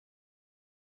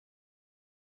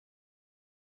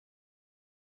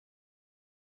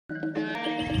All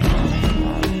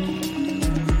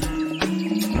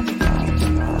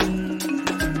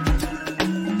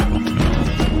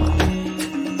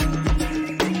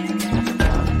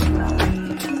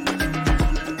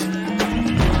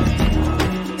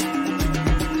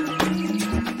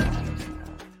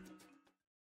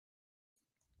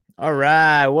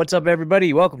right, what's up,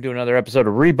 everybody? Welcome to another episode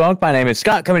of Rebunked. My name is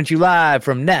Scott, coming to you live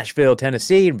from Nashville,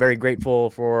 Tennessee. I'm very grateful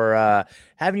for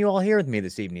having you all here with me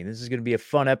this evening. This is going to be a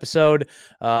fun episode.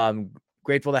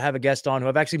 Grateful to have a guest on who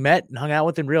I've actually met and hung out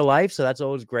with in real life, so that's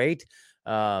always great.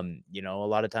 A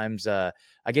lot of times I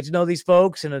get to know these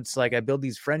folks, and it's like I build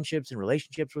these friendships and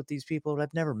relationships with these people, and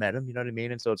I've never met them, you know what I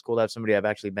mean? And so it's cool to have somebody I've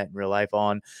actually met in real life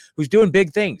on who's doing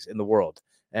big things in the world.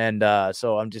 And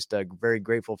so I'm just very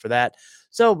grateful for that.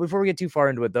 So before we get too far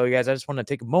into it, though, you guys, I just want to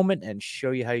take a moment and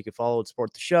show you how you can follow and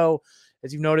support the show.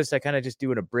 As you've noticed, I kind of just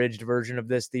do an abridged version of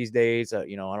this these days. I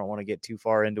don't want to get too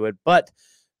far into it, but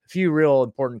a few real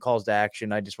important calls to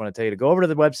action. I just want to tell you to go over to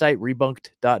the website,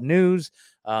 rebunked.news.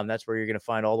 That's where you're going to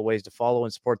find all the ways to follow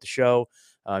and support the show.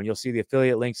 You'll see the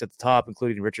affiliate links at the top,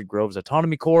 including Richard Grove's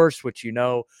autonomy course, which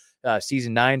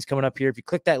season 9 is coming up here. If you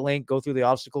click that link, go through the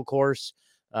obstacle course,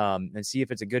 and see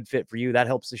if it's a good fit for you. That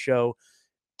helps the show.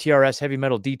 TRS Heavy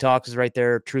Metal Detox is right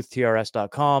there,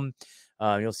 truthtrs.com.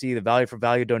 You'll see the value for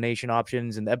value donation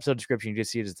options. In the episode description, you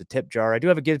just see it as the tip jar. I do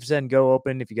have a Give, Send, Go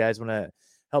open if you guys want to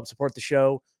help support the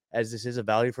show, as this is a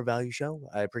value for value show.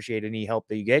 I appreciate any help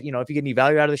that you get. If you get any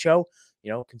value out of the show,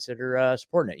 consider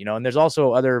supporting it. And there's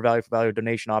also other value for value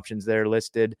donation options there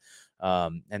listed.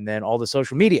 And then all the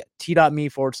social media,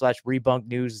 t.me/rebunked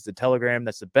news is the Telegram.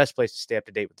 That's the best place to stay up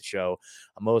to date with the show.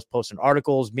 I'm always posting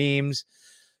articles, memes,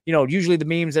 usually the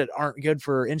memes that aren't good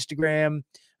for Instagram,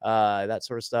 that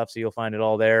sort of stuff. So you'll find it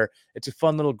all there. It's a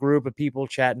fun little group of people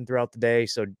chatting throughout the day.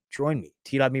 So join me,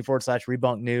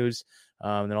 t.me/rebunked news.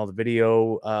 And then all the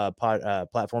video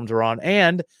platforms are on.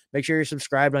 And make sure you're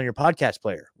subscribed on your podcast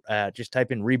player. Just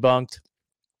type in Rebunked.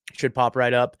 It should pop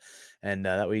right up. And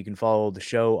that way you can follow the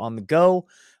show on the go.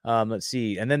 Let's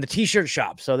see. And then the t-shirt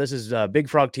shop. So this is Big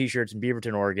Frog T-shirts in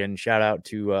Beaverton, Oregon. Shout out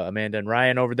to Amanda and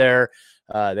Ryan over there.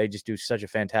 They just do such a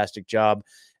fantastic job.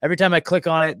 Every time I click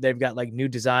on it, they've got like new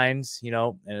designs,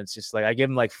 and it's just like I give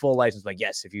them like full license. Like,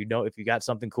 yes, if you got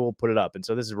something cool, put it up. And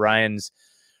so this is Ryan's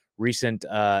recent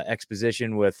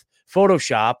exposition with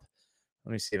Photoshop.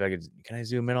 Let me see if can I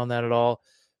zoom in on that at all?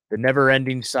 The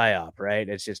never-ending psyop, right?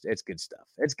 It's good stuff.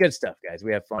 It's good stuff, guys.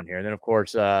 We have fun here. And then, of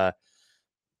course, the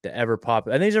ever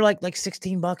popular. And these are like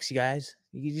 $16, you guys.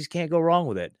 You just can't go wrong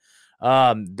with it.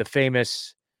 The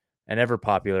famous and ever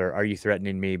popular Are You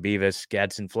Threatening Me? Beavis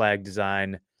Gadsden flag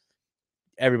design.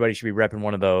 Everybody should be repping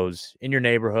one of those in your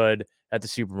neighborhood, at the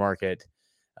supermarket.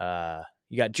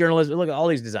 You got journalism. Look at all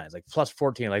these designs, like plus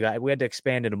 14. Like we had to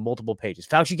expand into multiple pages.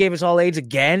 Fauci gave us all AIDS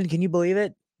again. Can you believe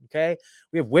it? Okay.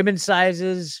 We have women's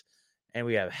sizes, and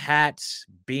we have hats,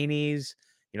 beanies.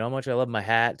 You know how much I love my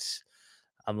hats.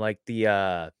 I'm like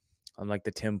the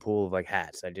Tim Pool of like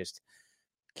hats. I just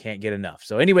can't get enough.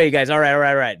 So anyway, you guys, all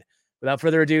right. Without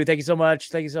further ado, thank you so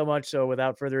much. So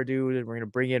without further ado, we're going to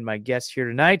bring in my guest here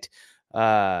tonight.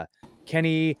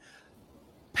 Kenny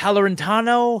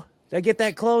Palurintano. Did I get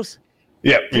that close?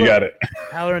 Yep, you got it.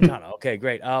 Palurintano. Okay,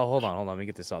 great. Hold on. Let me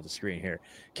get this off the screen here.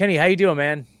 Kenny, how you doing,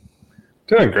 man?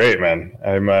 Doing great, man.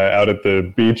 I'm out at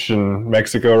the beach in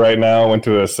Mexico right now. Went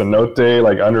to a cenote,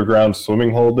 like underground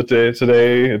swimming hole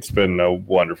today. It's been a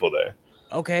wonderful day.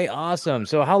 Okay, awesome.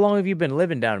 So how long have you been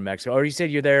living down in Mexico? Or you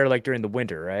said you're there like during the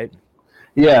winter, right?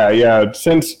 Yeah.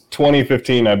 Since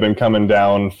 2015, I've been coming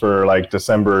down for like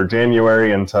December,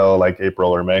 January until like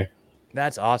April or May.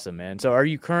 That's awesome, man. So are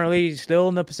you currently still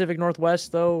in the Pacific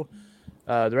Northwest, though,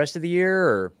 the rest of the year?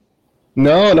 Or?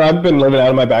 No, I've been living out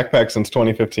of my backpack since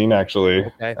 2015, actually.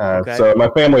 Okay. So my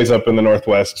family's up in the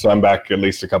Northwest, so I'm back at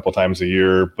least a couple times a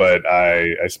year. But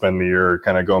I spend the year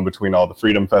kind of going between all the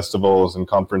freedom festivals and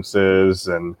conferences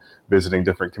and visiting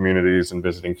different communities and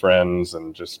visiting friends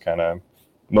and just kind of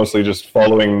mostly just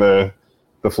following the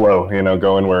flow,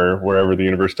 going wherever the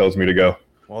universe tells me to go.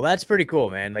 Well, that's pretty cool,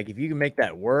 man. Like if you can make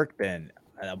that work, then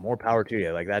more power to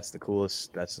you. Like that's the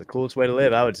coolest way to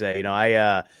live, I would say.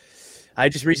 I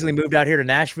just recently moved out here to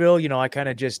Nashville. I kind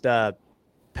of just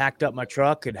packed up my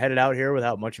truck and headed out here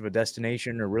without much of a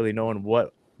destination or really knowing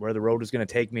where the road was going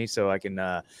to take me. So I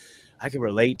can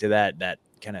relate to that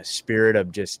kind of spirit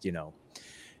of just,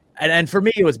 and for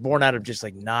me, it was born out of just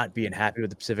like not being happy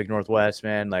with the Pacific Northwest,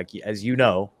 man. Like, as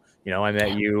I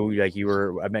met you,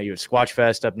 I met you at Squatch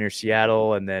Fest up near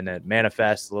Seattle, and then at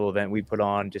Manifest, a little event we put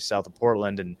on just south of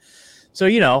Portland. And So, I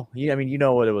mean, you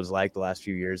know what it was like the last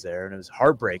few years there, and it was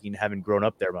heartbreaking having grown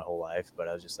up there my whole life. But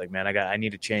I was just like, man, I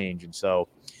need to change. And so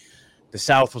the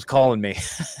South was calling me.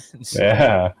 So,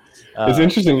 yeah. It's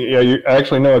interesting. Yeah, I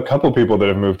actually know a couple people that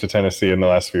have moved to Tennessee in the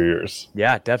last few years.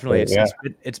 Yeah, definitely.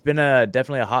 It's been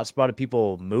definitely a hot spot of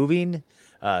people moving,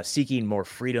 seeking more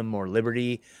freedom, more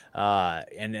liberty.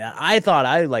 And I thought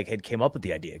I had came up with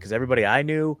the idea because everybody I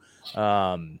knew,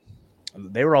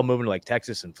 they were all moving to like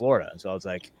Texas and Florida. And so I was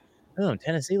like, oh,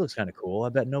 Tennessee looks kind of cool. I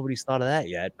bet nobody's thought of that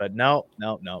yet. But no.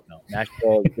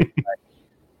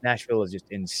 Nashville is just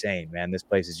insane, man. This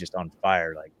place is just on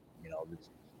fire. Like, there's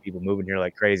people moving here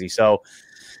like crazy. So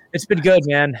it's been good,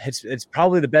 man. It's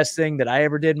probably the best thing that I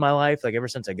ever did in my life. Like ever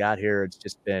since I got here, it's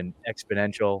just been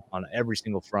exponential on every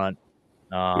single front.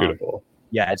 Beautiful.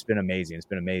 Yeah, it's been amazing.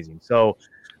 So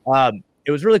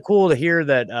it was really cool to hear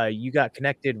that you got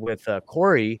connected with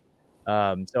Corey.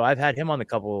 So I've had him on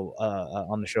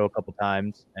the show a couple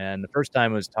times, and the first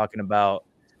time was talking about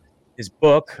his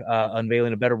book,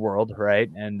 Unveiling a Better World, right?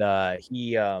 And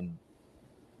he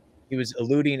was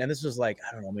alluding, and this was like,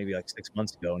 I don't know, maybe like 6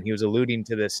 months ago, and he was alluding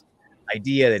to this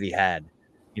idea that he had.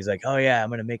 He's like, oh yeah, I'm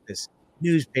going to make this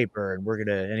newspaper, and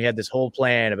and he had this whole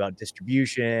plan about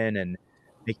distribution and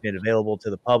making it available to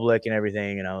the public and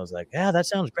everything. And I was like, yeah, that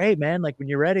sounds great, man. Like when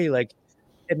you're ready, like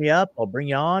hit me up, I'll bring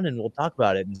you on and we'll talk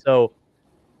about it. And so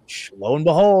lo and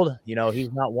behold,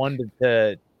 he's not one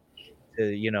to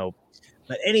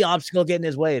let any obstacle get in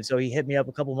his way. And so he hit me up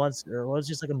a couple months, or it was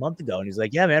just like a month ago. And he's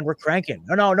like, yeah, man, we're cranking.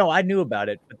 No, I knew about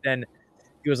it. But then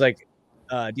he was like,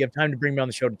 do you have time to bring me on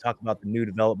the show to talk about the new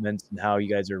developments and how you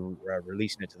guys are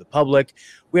releasing it to the public?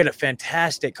 We had a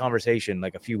fantastic conversation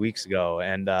like a few weeks ago.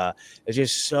 And it's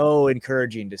just so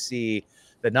encouraging to see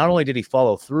that not only did he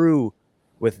follow through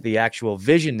with the actual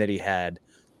vision that he had,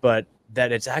 but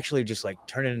that it's actually just like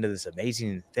turning into this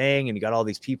amazing thing. And you got all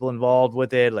these people involved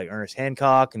with it, like Ernest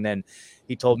Hancock. And then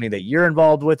he told me that you're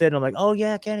involved with it. And I'm like, oh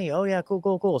yeah, Kenny. Oh yeah.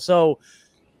 Cool. So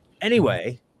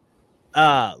anyway,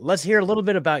 let's hear a little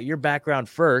bit about your background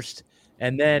first.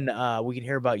 And then we can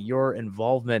hear about your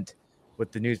involvement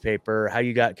with the newspaper, how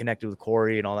you got connected with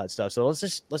Corey and all that stuff. So let's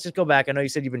just go back. I know you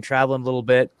said you've been traveling a little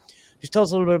bit. Just tell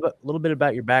us a little bit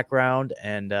about your background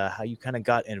and how you kind of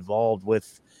got involved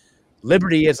with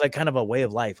liberty as like kind of a way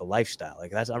of life, a lifestyle.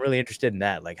 Like I'm really interested in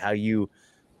that. Like how you,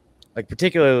 like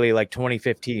particularly like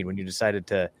 2015 when you decided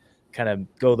to kind of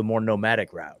go the more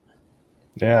nomadic route.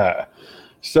 Yeah.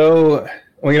 So,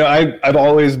 well, I've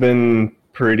always been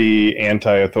pretty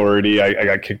anti-authority. I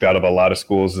got kicked out of a lot of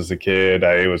schools as a kid.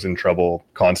 I was in trouble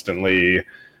constantly,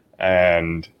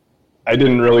 and I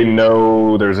didn't really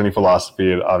know there's any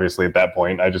philosophy, obviously, at that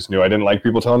point. I just knew I didn't like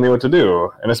people telling me what to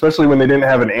do, and especially when they didn't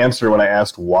have an answer when I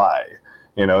asked why.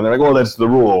 And they're like, well, that's the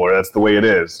rule, or that's the way it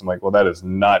is. I'm like, well, that is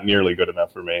not nearly good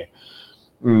enough for me.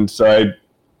 And so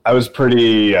I was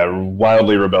pretty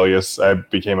wildly rebellious. I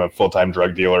became a full-time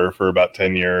drug dealer for about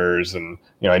 10 years. And,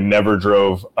 I never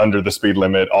drove under the speed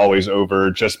limit, always over,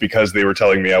 just because they were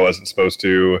telling me I wasn't supposed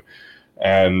to.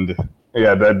 And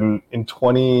yeah, then in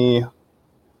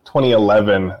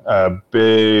 2011, a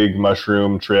big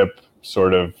mushroom trip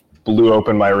sort of blew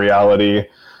open my reality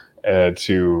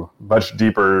to much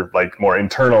deeper, like more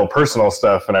internal personal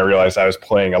stuff. And I realized I was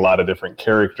playing a lot of different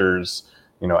characters,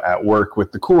 at work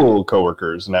with the cool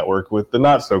coworkers and at work with the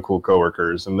not so cool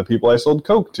coworkers and the people I sold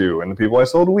Coke to and the people I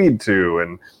sold weed to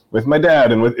and with my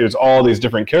dad. And it was all these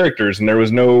different characters, and there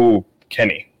was no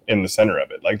Kenny in the center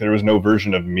of it. Like there was no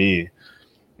version of me.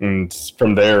 And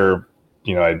from there,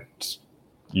 I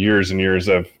years and years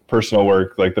of personal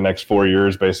work, like the next 4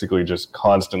 years, basically just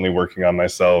constantly working on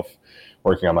myself,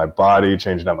 working on my body,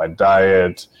 changing out my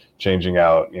diet, changing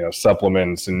out,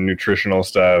 supplements and nutritional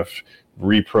stuff,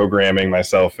 reprogramming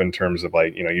myself in terms of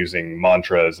like, using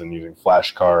mantras and using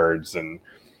flashcards and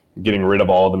getting rid of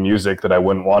all the music that I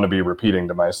wouldn't want to be repeating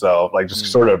to myself. Like just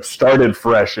sort of started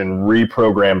fresh and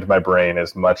reprogrammed my brain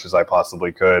as much as I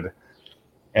possibly could.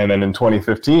 And then in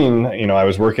 2015, I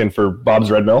was working for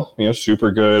Bob's Red Mill,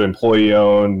 super good,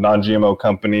 employee-owned, non-GMO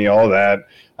company, all that.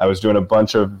 I was doing a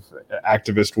bunch of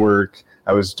activist work.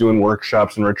 I was doing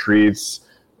workshops and retreats.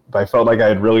 But I felt like I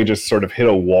had really just sort of hit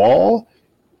a wall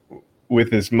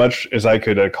with as much as I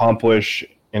could accomplish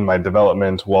in my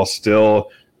development while still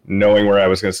knowing where I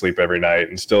was going to sleep every night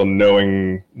and still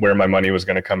knowing where my money was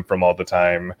going to come from all the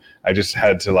time. I just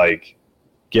had to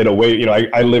get away.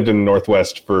 I lived in the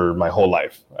Northwest for my whole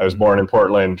life. I was born in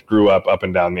Portland, grew up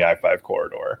and down the I-5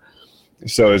 corridor.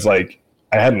 So it's like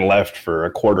I hadn't left for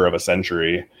a quarter of a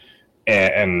century.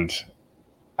 And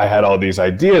I had all these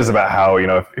ideas about how,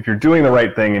 if you're doing the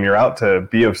right thing and you're out to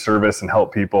be of service and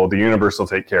help people, the universe will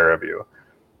take care of you.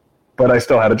 but I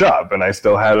still had a job and I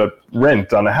still had a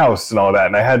rent on a house and all that.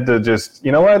 And I had to just,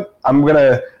 you know what, I'm going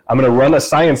to run a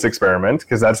science experiment,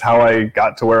 because that's how I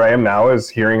got to where I am now, is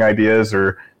hearing ideas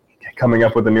or coming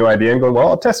up with a new idea and going, well,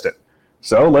 I'll test it.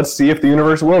 So let's see if the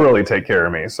universe will really take care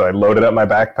of me. So I loaded up my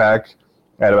backpack.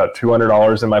 I had about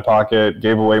 $200 in my pocket,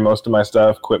 gave away most of my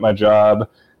stuff, quit my job,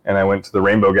 and I went to the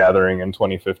Rainbow Gathering in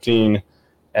 2015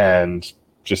 and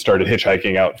just started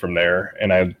hitchhiking out from there.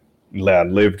 And I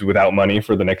lived without money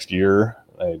for the next year.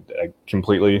 I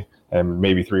completely, and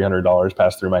maybe $300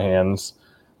 passed through my hands.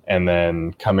 And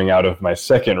then coming out of my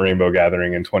second Rainbow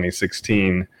Gathering in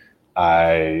 2016,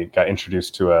 I got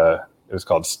introduced to it was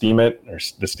called Steemit, or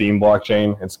the Steem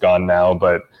blockchain. It's gone now,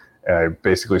 but I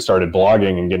basically started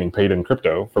blogging and getting paid in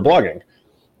crypto for blogging.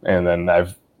 And then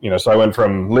so I went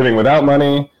from living without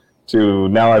money to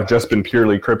now I've just been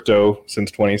purely crypto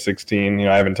since 2016.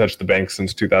 I haven't touched the bank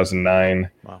since 2009.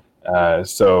 Wow.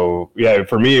 So yeah,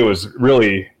 for me, it was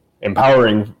really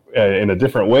empowering in a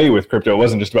different way with crypto. It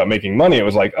wasn't just about making money. It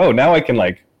was like, oh, now I can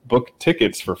like book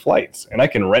tickets for flights and I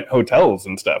can rent hotels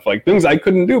and stuff, like things I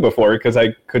couldn't do before because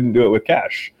I couldn't do it with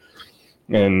cash.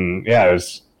 And yeah, it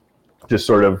was just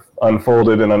sort of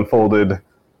unfolded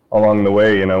along the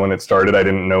way. When it started, I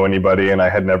didn't know anybody and I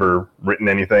had never written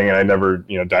anything and I'd never,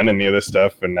 done any of this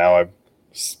stuff. And now I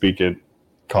speak at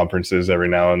conferences every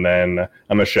now and then.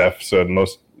 I'm a chef, so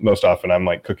most often I'm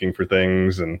like cooking for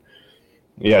things. And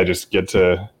yeah,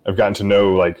 I've gotten to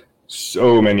know like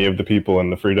so many of the people in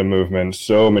the freedom movement,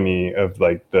 so many of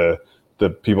like the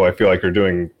people I feel like are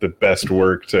doing the best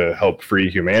work to help free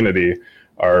humanity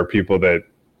are people that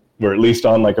we're at least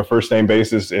on like a first name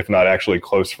basis, if not actually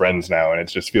close friends now. And it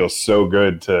just feels so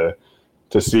good to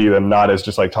see them not as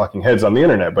just like talking heads on the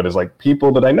internet, but as like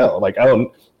people that I know. Like,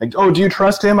 oh, do you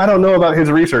trust him? I don't know about his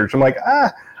research. I'm like,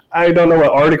 I don't know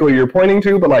what article you're pointing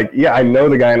to, but like, yeah, I know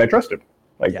the guy and I trust him.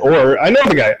 Like, yeah. Or I know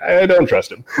the guy, I don't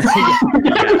trust him.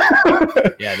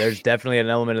 Yeah, there's definitely an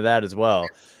element of that as well.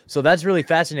 So that's really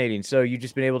fascinating. So you've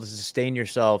just been able to sustain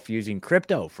yourself using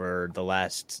crypto for the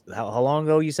last, how long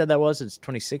ago you said that was? It's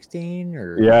 2016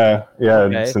 or? Yeah.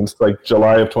 Okay. Since like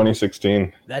July of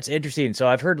 2016. That's interesting. So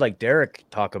I've heard like Derek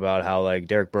talk about how like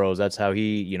Derek Bros, that's how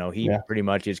he pretty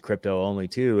much is crypto only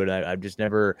too. And I've just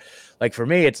never, like for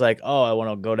me, it's like, oh, I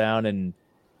want to go down and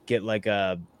get like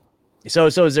a, so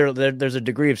is there's a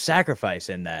degree of sacrifice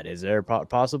in that? Is there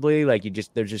possibly like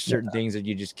there's just certain things that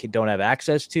you just don't have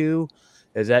access to?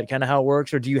 Is that kind of how it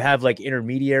works? Or do you have like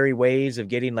intermediary ways of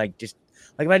getting like, just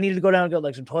like if I needed to go down and get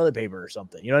like some toilet paper or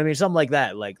something, you know what I mean? Something like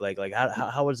that. Like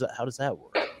how does that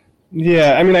work?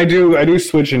 Yeah. I mean, I do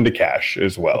switch into cash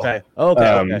as well. Okay.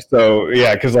 Okay. So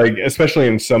yeah, cause like, especially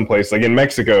in some places, like in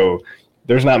Mexico,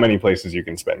 there's not many places you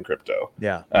can spend crypto.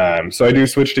 Yeah. So I do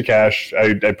switch to cash.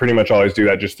 I pretty much always do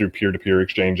that just through peer-to-peer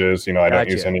exchanges.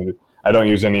 I don't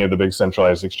use any of the big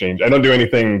centralized exchange. I don't do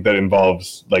anything that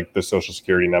involves like the social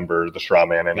security number, the straw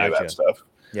man, any of that stuff.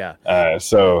 Yeah.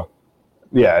 So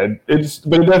yeah,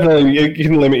 but it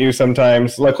can limit you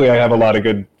sometimes. Luckily I have a lot of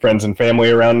good friends and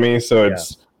family around me. So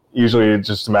it's usually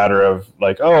just a matter of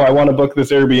like, oh, I want to book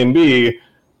this Airbnb.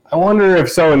 I wonder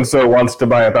if so-and-so wants to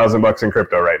buy $1,000 in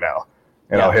crypto right now.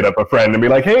 And I'll hit up a friend and be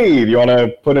like, hey, do you want to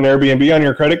put an Airbnb on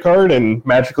your credit card and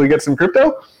magically get some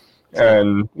crypto?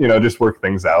 And, just work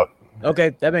things out. Okay,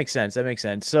 that makes sense.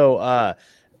 So, I've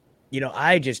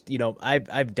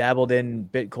dabbled in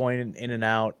Bitcoin in and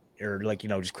out, or like,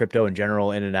 just crypto in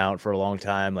general in and out for a long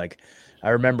time. Like, I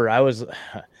remember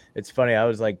it's funny, I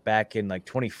was like back in like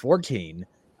 2014.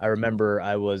 I remember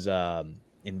I was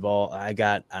involved. I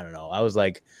was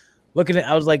like looking at,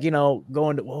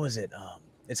 going to, what was it?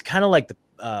 It's kind of like the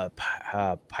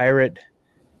pirate.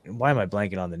 Why am I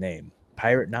blanking on the name?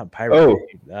 Not pirate.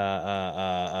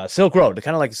 Oh. Silk Road.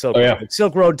 Kind of like the Silk Road.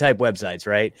 Silk Road type websites,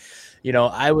 right?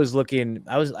 I was looking.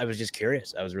 I was just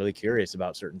curious. I was really curious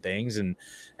about certain things, and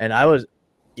I was,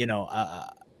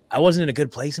 I wasn't in a good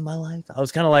place in my life. I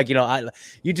was kind of like,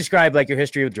 you described like your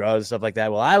history with drugs, stuff like that.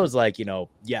 Well, I was like,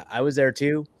 I was there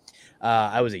too.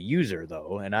 I was a user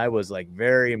though, and I was like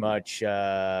very much.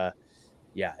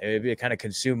 It kind of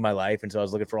consumed my life. And so I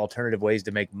was looking for alternative ways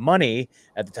to make money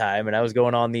at the time. And I was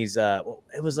going on these,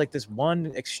 it was like this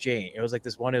one exchange. It was like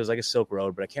a Silk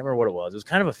Road, but I can't remember what it was. It was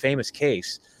kind of a famous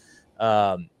case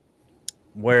and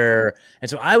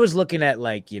so I was looking at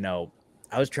like,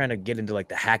 I was trying to get into like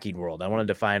the hacking world. I wanted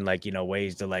to find like,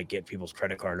 ways to like get people's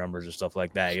credit card numbers or stuff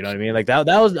like that. You know what I mean? Like that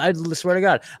was, I swear to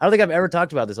God, I don't think I've ever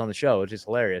talked about this on the show, which is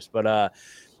hilarious. But,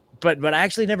 but I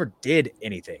actually never did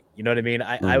anything. You know what I mean?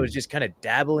 I was just kind of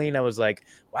dabbling. I was like,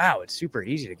 wow, it's super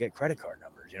easy to get credit card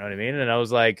numbers. You know what I mean? And I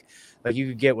was like you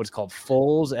could get what's called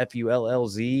Fulls,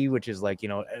 Fullz, which is like, you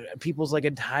know, people's like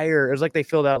entire, it was like they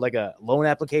filled out like a loan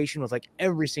application with like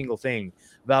every single thing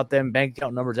about them, bank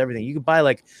account numbers, everything. You could buy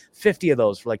like 50 of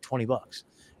those for like $20.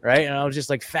 Right. And I was just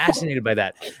like fascinated by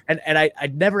that. And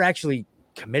I'd never actually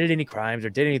committed any crimes or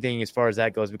did anything as far as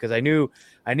that goes, because I knew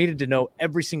I needed to know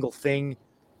every single thing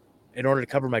in order to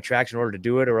cover my tracks, in order to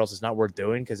do it, or else it's not worth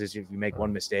doing. Because if you make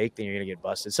one mistake, then you're going to get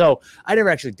busted. So I never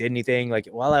actually did anything. Like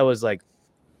while I was like,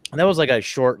 that was like a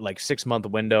short, like 6-month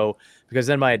window, because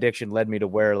then my addiction led me to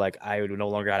where like I no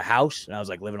longer had a house and I was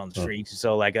like living on the streets.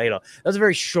 So like, you know, that was a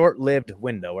very short-lived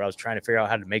window where I was trying to figure out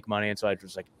how to make money. And so I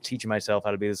was like teaching myself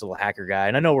how to be this little hacker guy.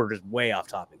 And I know we're just way off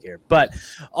topic here, but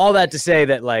all that to say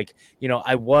that like, you know,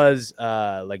 I was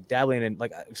like dabbling in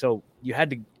like, so you had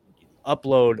to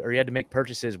upload or you had to make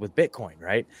purchases with Bitcoin,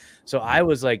 right? So I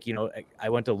was like, you know, I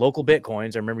went to local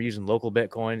Bitcoins. I remember using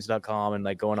localbitcoins.com and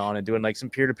like going on and doing like some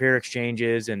peer-to-peer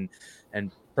exchanges and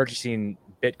purchasing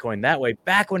Bitcoin that way,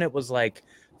 back when it was like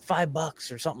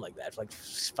 $5 or something like that. It's like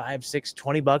 $5, $6,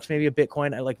 $20 maybe a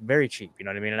Bitcoin. I like very cheap, you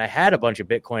know what I mean? And I had a bunch of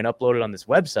Bitcoin uploaded on this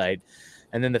website,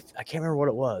 and then I can't remember what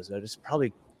it was. I just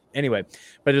probably anyway,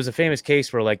 but it was a famous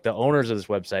case where like the owners of this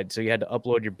website, so you had to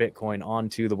upload your Bitcoin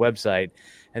onto the website,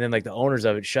 and then like the owners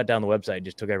of it shut down the website and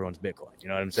just took everyone's Bitcoin. You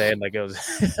know what I'm saying? Like it was,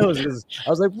 I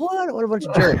was like, what a bunch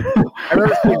of jerks. I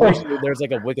remember there was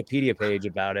like a Wikipedia page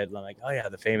about it. And I'm like, oh yeah,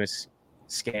 the famous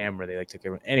scam where they like took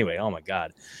everyone. Anyway, oh my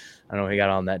God, I don't know, he got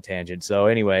on that tangent. So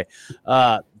anyway,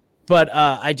 but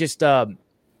I just,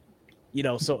 you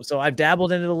know, so I've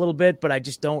dabbled in it a little bit, but I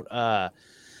just don't, I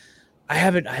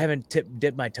haven't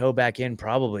dipped my toe back in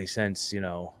probably since, you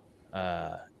know,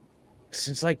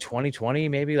 since like 2020,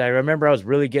 maybe. I remember I was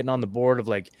really getting on board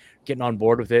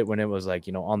with it when it was like,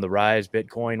 you know, on the rise,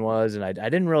 Bitcoin was, and I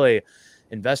didn't really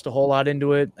invest a whole lot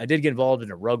into it. I did get involved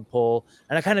in a rug pull,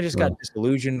 and I kind of just got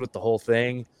disillusioned with the whole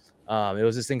thing. It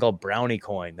was this thing called Brownie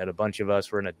Coin that a bunch of us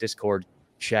were in a Discord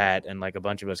chat, and like a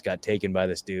bunch of us got taken by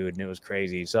this dude, and it was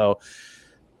crazy. So,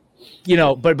 you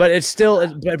know, but it's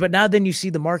still, but now then you see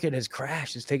the market has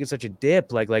crashed. It's taken such a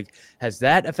dip. Like, has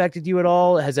that affected you at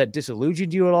all? Has that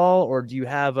disillusioned you at all? Or do you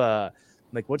have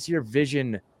like, what's your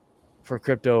vision for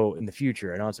crypto in the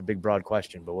future? I know it's a big, broad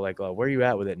question, but like, where are you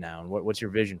at with it now? And what's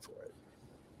your vision for it?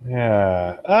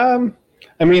 Yeah.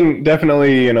 I mean,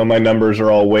 definitely, you know, my numbers are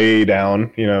all way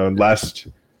down. You know, last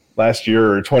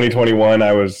year or 2021,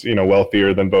 I was, you know,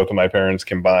 wealthier than both of my parents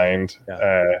combined.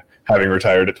 Yeah. Having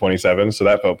retired at 27. So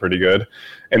that felt pretty good.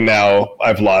 And now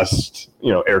I've lost,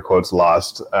 you know, air quotes,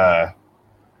 lost a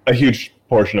huge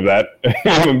portion of that.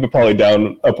 I'm probably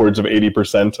down upwards of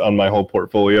 80% on my whole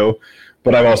portfolio,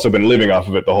 but I've also been living off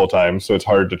of it the whole time. So it's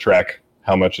hard to track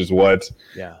how much is what.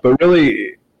 Yeah. But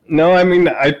really, no, I mean,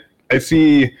 I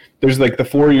see there's like the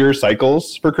 4-year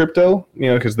cycles for crypto, you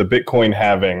know, because the Bitcoin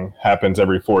halving happens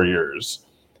every 4 years.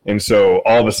 And so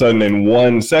all of a sudden in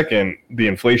 1 second, the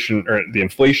inflation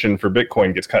for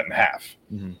Bitcoin gets cut in half.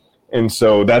 Mm-hmm. And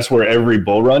so that's where every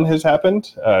bull run has happened.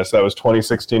 So that was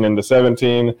 2016 into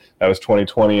 17. That was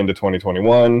 2020 into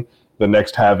 2021. The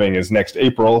next halving is next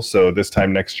April. So this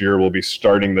time next year, we'll be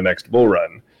starting the next bull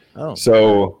run. Oh.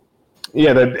 So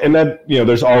yeah, that, you know,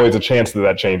 there's always a chance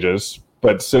that changes.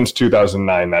 But since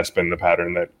 2009, that's been the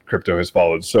pattern that crypto has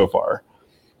followed so far.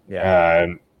 Yeah.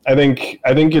 I think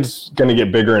it's going to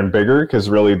get bigger and bigger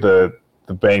because really the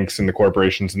banks and the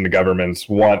corporations and the governments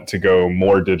want to go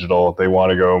more digital. They want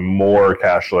to go more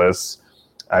cashless.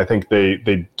 I think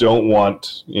they don't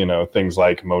want, you know, things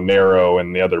like Monero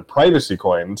and the other privacy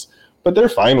coins, but they're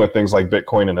fine with things like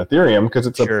Bitcoin and Ethereum because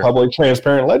it's a public,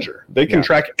 transparent ledger. They can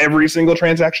track every single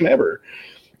transaction ever.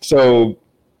 So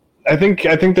I think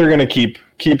they're going to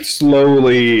keep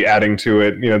slowly adding to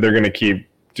it. You know, they're going to keep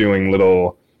doing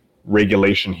little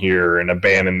regulation here and a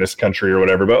ban in this country or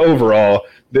whatever. But overall,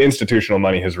 the institutional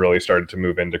money has really started to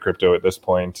move into crypto at this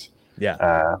point.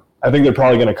 Yeah. I think they're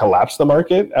probably going to collapse the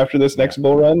market after this next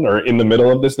bull run or in the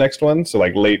middle of this next one. So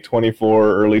like late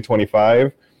 24, early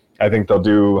 25. I think they'll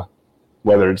do,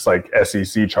 whether it's like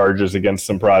SEC charges against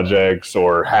some projects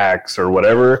or hacks or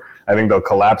whatever, I think they'll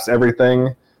collapse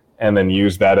everything and then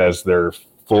use that as their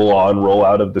full-on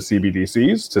rollout of the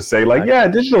CBDCs to say like, yeah,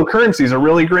 digital currency is a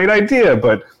really great idea,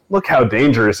 but look how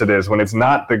dangerous it is when it's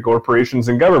not the corporations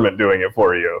and government doing it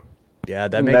for you. Yeah,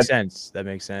 that makes sense. That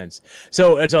makes sense.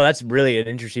 So that's really an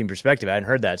interesting perspective. I hadn't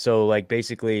heard that. So like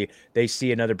basically they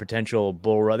see another potential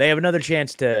bull run. They have another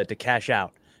chance to cash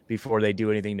out before they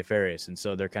do anything nefarious. And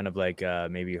so they're kind of like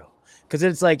maybe because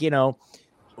it's like, you know,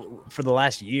 for the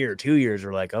last year, 2 years,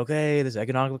 we're like, okay, this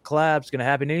economic collapse is going to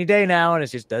happen any day now. And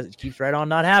it keeps right on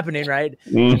not happening. Right.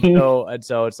 Mm-hmm.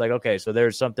 So it's like, okay, so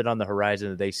there's something on the horizon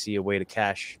that they see a way to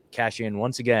cash in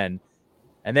once again.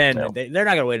 And then they're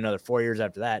not going to wait another 4 years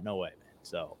after that. No way, man.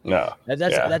 So no,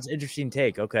 that's interesting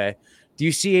take. Okay. Do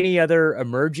you see any other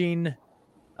emerging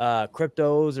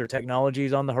cryptos or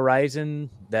technologies on the horizon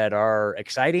that are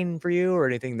exciting for you, or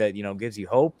anything that, gives you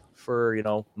hope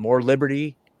for, more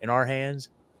liberty in our hands?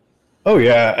 Oh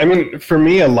yeah. I mean, for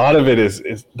me, a lot of it is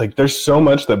like, there's so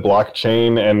much that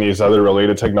blockchain and these other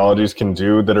related technologies can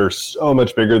do that are so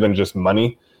much bigger than just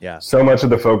money. Yeah. So much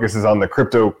of the focus is on the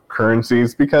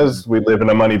cryptocurrencies because we live in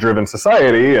a money-driven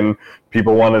society and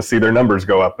people want to see their numbers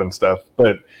go up and stuff.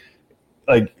 But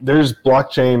like, there's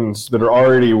blockchains that are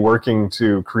already working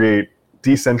to create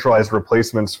decentralized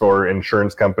replacements for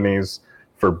insurance companies,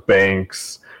 for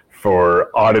banks, for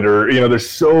auditor. There's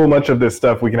so much of this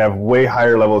stuff. We can have way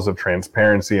higher levels of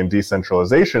transparency and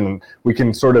decentralization. We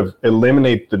can sort of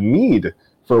eliminate the need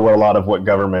for what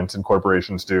governments and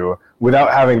corporations do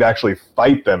without having to actually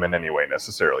fight them in any way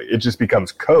necessarily. It just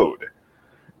becomes code.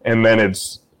 And then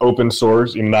it's open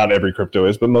source. Not every crypto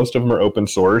is, but most of them are open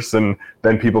source. And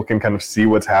then people can kind of see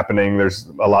what's happening. There's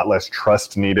a lot less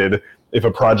trust needed. If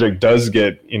a project does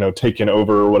get, taken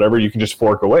over or whatever, you can just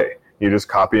fork away. You just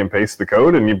copy and paste the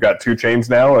code and you've got two chains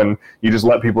now, and you just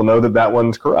let people know that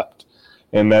one's corrupt.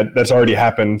 And that's already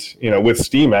happened, with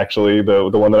Steam, actually, the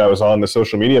one that I was on, the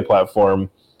social media platform.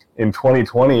 In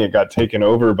 2020, it got taken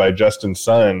over by Justin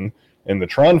Sun and the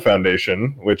Tron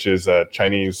Foundation, which is a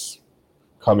Chinese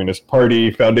Communist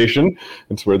Party foundation.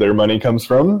 It's where their money comes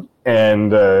from.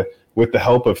 And with the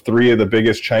help of 3 of the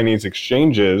biggest Chinese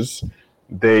exchanges,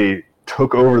 they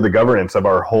took over the governance of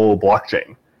our whole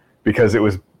blockchain because it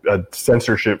was a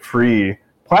censorship-free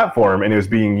platform, and it was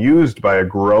being used by a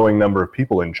growing number of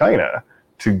people in China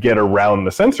to get around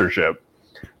the censorship.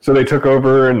 So they took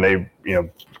over and they,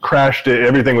 crashed it.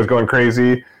 Everything was going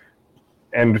crazy,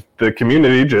 and the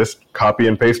community just copy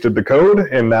and pasted the code,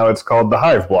 and now it's called the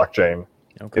Hive blockchain.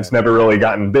 Okay. It's never really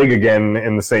gotten big again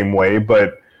in the same way,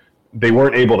 but they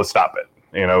weren't able to stop it.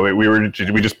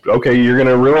 We just okay, you're going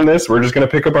to ruin this. We're just going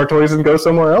to pick up our toys and go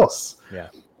somewhere else. Yeah.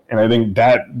 And I think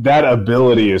that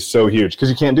ability is so huge because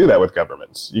you can't do that with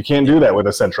governments. You can't do that with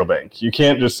a central bank. You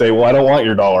can't just say, well, I don't want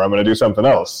your dollar. I'm going to do something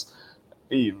else.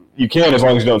 You can, as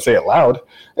long as you don't say it loud.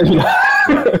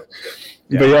 But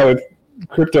yeah, with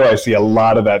crypto, I see a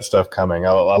lot of that stuff coming.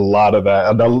 A lot of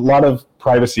that. A lot of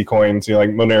privacy coins. Like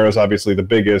Monero is obviously the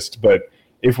biggest. But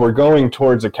if we're going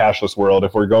towards a cashless world,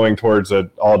 if we're going towards an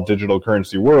all digital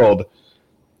currency world,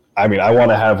 I mean, I want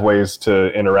to have ways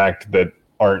to interact that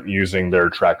aren't using their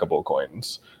trackable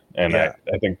coins. And I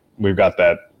think we've got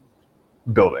that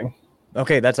building.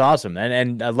 Okay, that's awesome.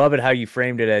 And I love it how you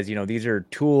framed it as, these are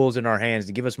tools in our hands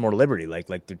to give us more liberty, like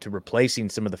to replacing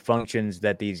some of the functions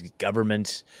that these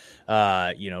governments,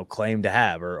 claim to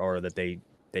have or that they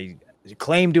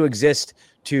claim to exist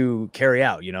to carry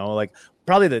out, like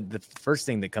probably the first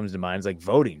thing that comes to mind is like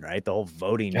voting, right? The whole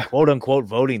voting, quote unquote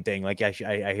voting thing. Like I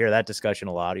hear that discussion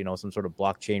a lot, some sort of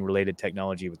blockchain related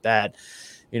technology with that,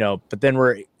 but then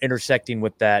we're intersecting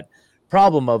with that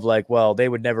problem of like, well, they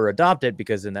would never adopt it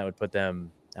because then that would put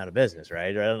them out of business,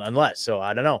 right? Unless, so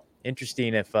I don't know.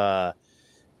 Interesting if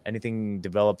anything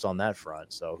develops on that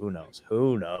front. So who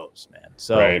knows, man.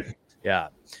 So right. Yeah.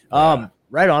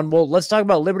 Right on. Well, let's talk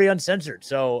about Liberty Uncensored.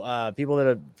 So people that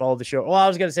have followed the show, well, I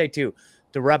was going to say too,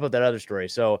 to wrap up that other story.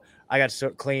 So I got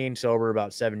clean, sober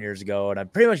about 7 years ago, and I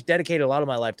pretty much dedicated a lot of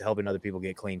my life to helping other people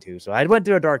get clean too. So I went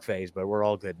through a dark phase, but we're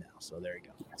all good now. So there you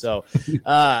go. So,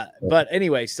 but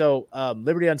anyway, so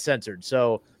Liberty Uncensored.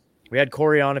 So we had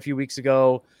Corey on a few weeks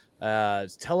ago.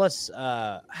 Tell us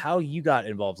how you got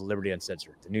involved with Liberty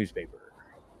Uncensored, the newspaper.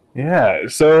 Yeah.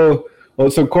 So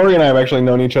Corey and I have actually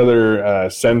known each other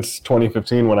since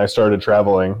 2015 when I started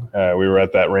traveling. We were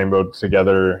at that Rainbow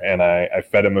together, and I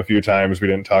fed him a few times. We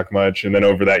didn't talk much. And then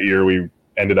over that year, we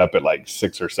ended up at like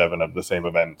 6 or 7 of the same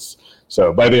events.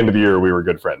 So by the end of the year, we were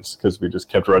good friends because we just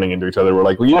kept running into each other. We're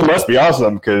like, well, you must be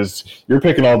awesome because you're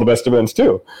picking all the best events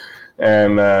too.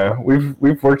 And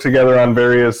we've worked together on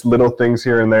various little things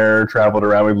here and there, traveled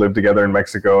around. We've lived together in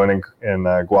Mexico and in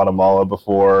Guatemala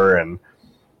before. And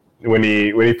when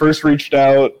he first reached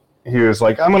out, he was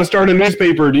like, I'm going to start a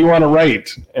newspaper. Do you want to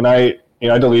write? And I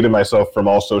deleted myself from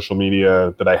all social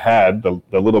media that I had, the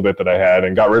little bit that I had,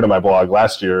 and got rid of my blog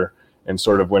last year and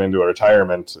sort of went into a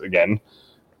retirement again.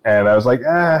 And I was like,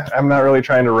 I'm not really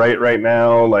trying to write right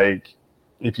now. Like,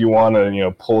 if you want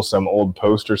to, pull some old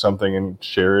post or something and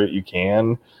share it, you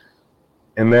can.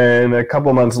 And then a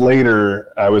couple months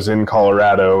later, I was in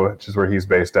Colorado, which is where he's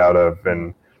based out of,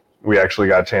 and we actually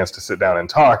got a chance to sit down and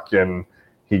talk, and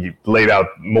he laid out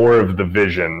more of the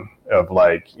vision of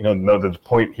like, no, the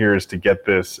point here is to get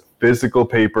this physical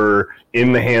paper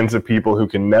in the hands of people who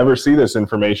can never see this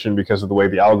information because of the way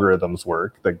the algorithms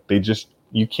work. Like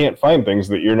you can't find things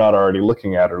that you're not already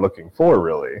looking at or looking for,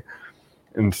 really.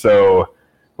 And so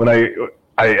when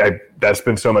I that's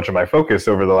been so much of my focus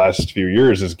over the last few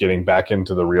years, is getting back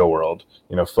into the real world,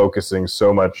 focusing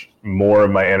so much more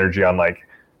of my energy on like,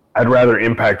 I'd rather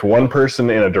impact one person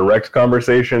in a direct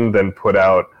conversation than put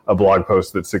out a blog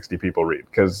post that 60 people read.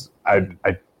 Because I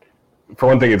for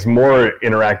one thing, it's more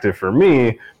interactive for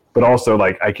me, but also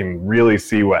like I can really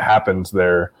see what happens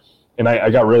there. And I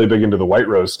got really big into the White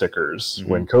Rose stickers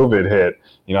when COVID hit.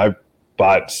 I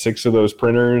bought 6 of those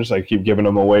printers. I keep giving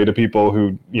them away to people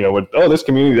who, this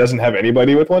community doesn't have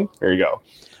anybody with one. There you go.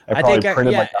 I probably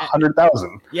printed like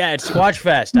 100,000. Yeah, it's Squatch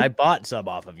Fest. I bought some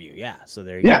off of you. Yeah, so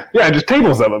there you go. Yeah, just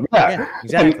tables of them. Yeah,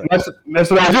 exactly. That's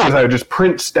what I would do. Is I would just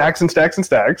print stacks and stacks and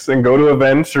stacks and go to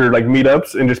events or like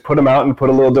meetups and just put them out and put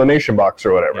a little donation box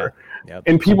or whatever. Yeah. Yep.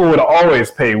 And people would always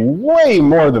pay way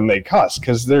more than they cost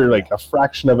because they're like a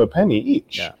fraction of a penny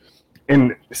each. Yeah.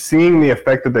 And seeing the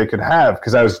effect that they could have,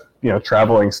 because I was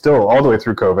traveling still all the way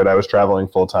through COVID. I was traveling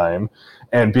full time,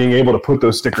 and being able to put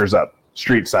those stickers up.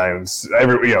 Street signs,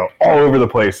 all over the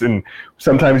place. And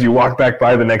sometimes you walk back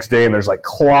by the next day and there's like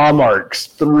claw marks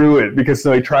through it because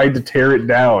somebody tried to tear it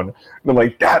down. And I'm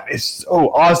like, that is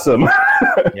so awesome.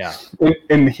 Yeah.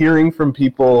 and hearing from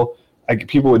people, like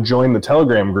people would join the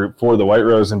Telegram group for the White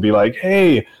Rose and be like,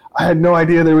 hey, I had no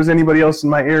idea there was anybody else in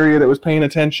my area that was paying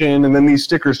attention. And then these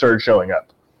stickers started showing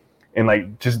up. And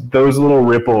like just those little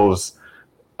ripples,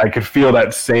 I could feel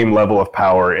that same level of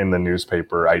power in the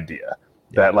newspaper idea.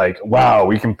 That like, wow,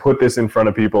 we can put this in front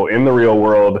of people in the real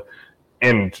world,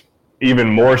 and even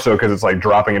more so because it's like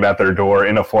dropping it at their door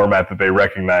in a format that they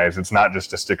recognize. It's not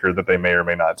just a sticker that they may or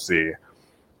may not see.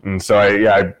 And so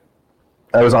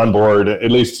I was on board,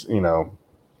 at least,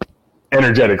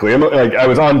 energetically. Like I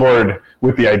was on board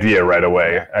with the idea right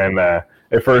away. And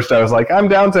at first I was like, I'm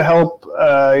down to help,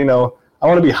 I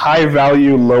want to be high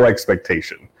value, low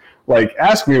expectation. Like,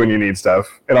 ask me when you need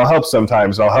stuff, and I'll help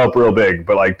sometimes. I'll help real big,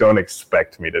 but like, don't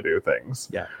expect me to do things.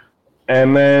 Yeah.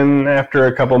 And then after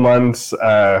a couple months,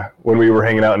 when we were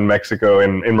hanging out in Mexico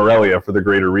in Morelia for the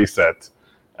Greater Reset,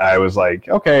 I was like,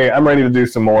 okay, I'm ready to do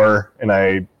some more. And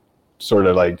I sort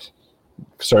of like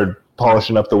started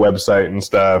polishing up the website and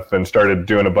stuff, and started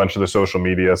doing a bunch of the social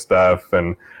media stuff.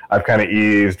 And I've kind of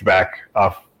eased back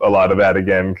off a lot of that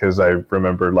again, because I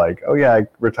remember like, oh yeah, I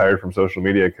retired from social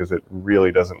media because it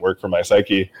really doesn't work for my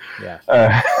psyche. Yeah.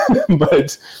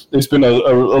 But it's been a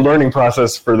learning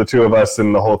process for the two of us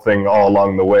and the whole thing all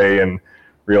along the way, and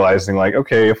realizing like,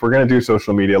 okay, if we're going to do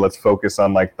social media, let's focus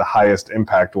on like the highest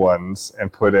impact ones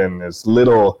and put in as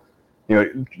little,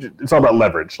 it's all about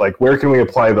leverage. Like, where can we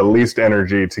apply the least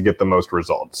energy to get the most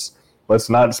results? Let's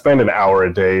not spend an hour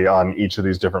a day on each of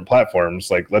these different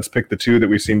platforms. Like, let's pick the 2 that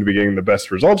we seem to be getting the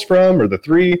best results from, or the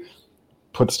 3,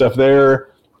 put stuff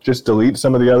there, just delete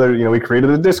some of the other. We created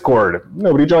a Discord.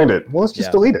 Nobody joined it. Well, let's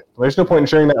just delete it. There's no point in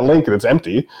sharing that link if it's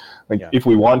empty. Like, if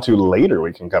we want to later,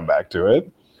 we can come back to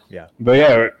it. Yeah. But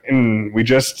yeah, and we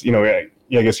just, I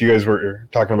guess you guys were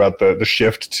talking about the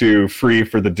shift to free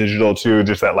for the digital too,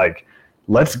 just that like,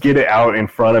 let's get it out in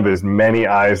front of as many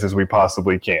eyes as we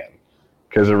possibly can.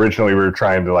 Because originally we were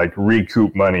trying to like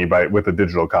recoup money with the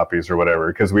digital copies or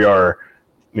whatever, because we are,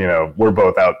 we're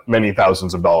both out many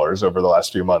thousands of dollars over the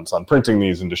last few months on printing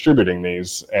these and distributing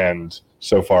these. And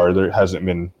so far there hasn't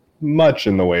been much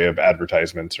in the way of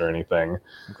advertisements or anything.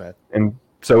 Okay. And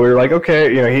so we were like,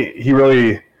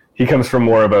 okay, he comes from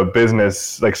more of a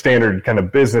business, like standard kind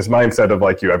of business mindset of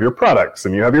like, you have your products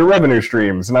and you have your revenue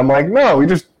streams. And I'm like, no, we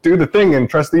just do the thing and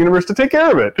trust the universe to take care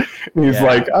of it. And he's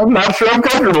like, I'm not sure I'm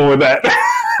comfortable with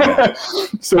that.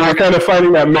 So we're kind of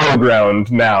finding that middle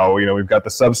ground now. We've got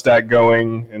the Substack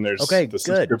going, and there's the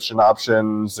subscription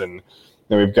options, and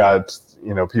then we've got,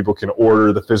 people can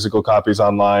order the physical copies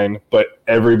online, but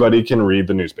everybody can read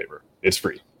the newspaper. It's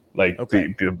free. Like,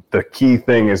 the key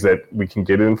thing is that we can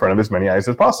get it in front of as many eyes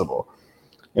as possible.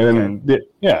 And the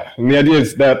idea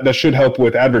is that should help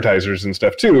with advertisers and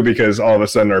stuff too, because all of a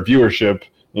sudden our viewership,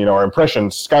 our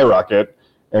impressions skyrocket,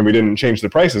 and we didn't change the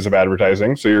prices of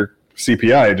advertising, so your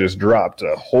CPI just dropped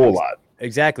a whole lot.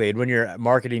 Exactly. And when you're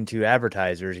marketing to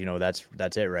advertisers,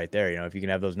 that's it right there. If you can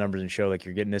have those numbers and show like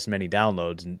you're getting this many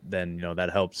downloads, and then,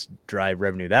 that helps drive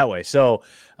revenue that way. So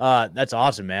that's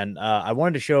awesome, man. I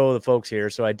wanted to show the folks here.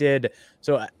 So I did.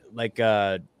 So like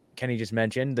Kenny just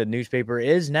mentioned, the newspaper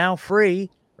is now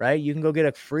free, right? You can go get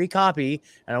a free copy.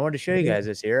 And I wanted to show you guys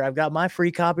this here. I've got my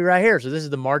free copy right here. So this is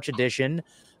the March edition.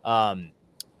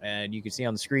 And you can see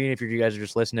on the screen if you guys are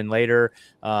just listening later.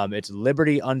 It's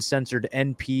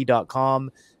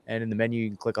libertyuncensorednp.com. And in the menu, you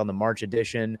can click on the March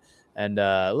edition. And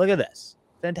look at this.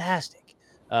 Fantastic.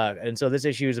 And so this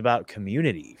issue is about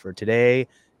community for today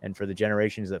and for the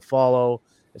generations that follow.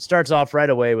 It starts off right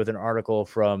away with an article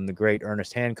from the great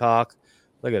Ernest Hancock.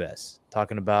 Look at this.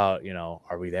 Talking about,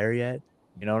 are we there yet?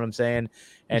 You know what I'm saying?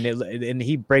 And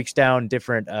he breaks down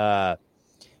different,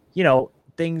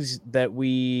 things that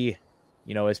we,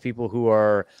 as people who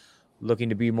are looking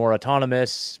to be more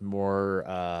autonomous, more,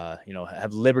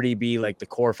 have liberty be like the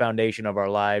core foundation of our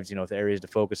lives, the areas to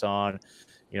focus on.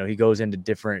 He goes into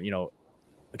different,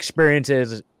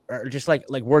 experiences or just like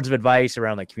words of advice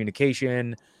around like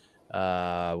communication.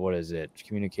 What is it?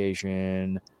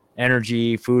 Communication,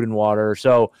 energy, food and water.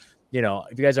 So,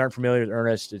 if you guys aren't familiar with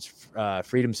Ernest, it's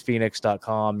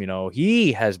freedomsphoenix.com.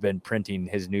 He has been printing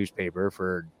his newspaper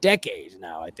for decades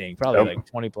now, I think, probably like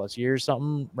 20 plus years,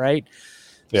 something, right?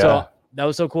 Yeah. So that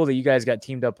was so cool that you guys got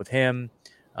teamed up with him.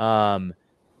 So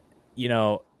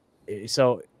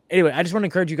anyway, I just want to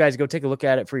encourage you guys to go take a look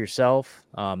at it for yourself.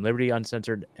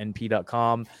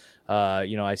 libertyuncensorednp.com.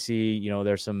 I see,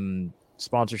 there's some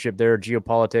sponsorship there.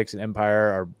 Geopolitics and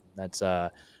Empire that's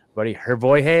buddy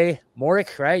Hervoje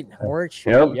Morik, right?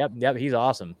 Morik. Yep. He's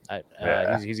awesome.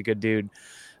 He's a good dude.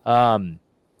 And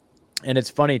it's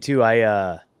funny too.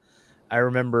 I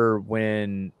remember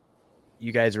when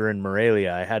you guys were in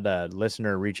Morelia, I had a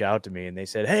listener reach out to me and they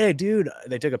said, "Hey, dude,"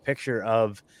 they took a picture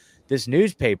of this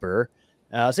newspaper.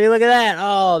 See, look at that.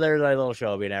 Oh, there's a little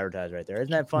show being advertised right there.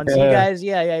 Isn't that fun? See, you guys?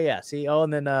 Yeah. See,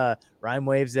 and then Rhyme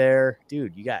Wave's there.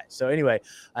 Dude, you guys. So anyway,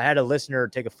 I had a listener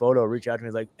take a photo, reach out to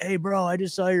me like, "Hey, bro, I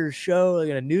just saw your show like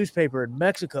in a newspaper in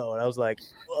Mexico." And I was like,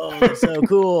 "Whoa, that's so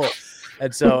cool."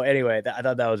 And so anyway, I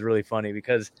thought that was really funny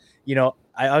because,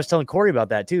 I was telling Corey about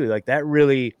that too. Like that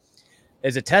really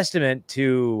is a testament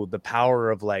to the power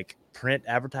of like print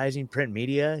advertising, print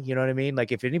media. You know what I mean?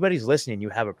 Like if anybody's listening, you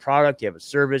have a product, you have a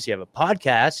service, you have a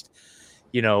podcast,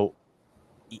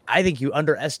 I think you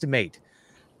underestimate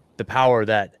the power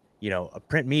that, a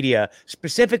print media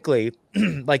specifically,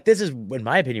 like this is, in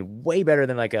my opinion, way better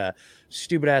than like a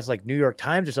stupid ass like New York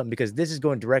Times or something, because this is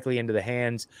going directly into the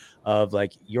hands of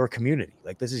like your community.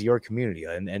 Like this is your community.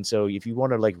 And so if you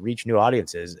want to like reach new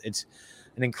audiences, it's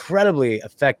an incredibly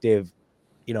effective,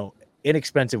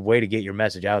 inexpensive way to get your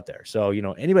message out there. So,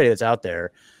 anybody that's out there,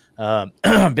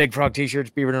 Big Frog t-shirts,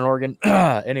 Beaverton, Oregon.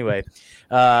 Anyway,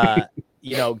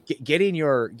 getting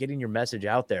your message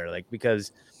out there, like,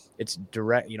 because it's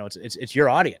direct, it's your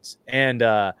audience. And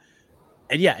yeah,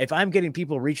 if I'm getting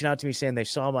people reaching out to me saying they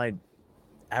saw my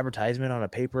advertisement on a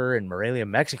paper in Morelia,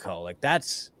 Mexico, like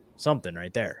that's something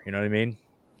right there. You know what I mean?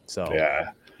 So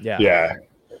yeah.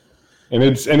 And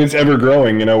it's ever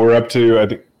growing. We're up to, I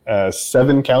think,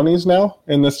 7 counties now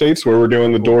in the States where we're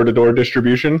doing the door-to-door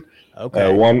distribution.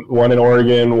 Okay. One in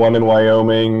Oregon, 1 in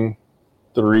Wyoming,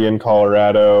 3 in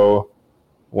Colorado,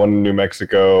 1 in New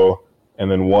Mexico, and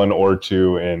then 1 or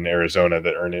 2 in Arizona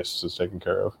that Ernest is taking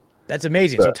care of. That's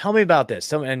amazing. So tell me about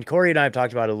this. And Corey and I have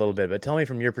talked about it a little bit, but tell me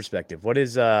from your perspective,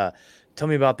 tell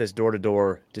me about this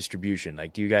door-to-door distribution.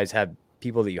 Like, do you guys have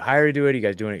people that you hire to do it? Are you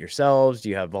guys doing it yourselves? Do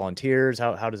you have volunteers?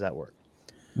 How does that work?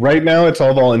 Right now, it's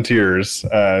all volunteers.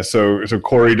 So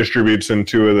Corey distributes in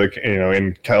 2 of the,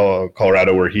 in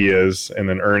Colorado where he is, and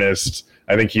then Ernest,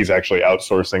 I think he's actually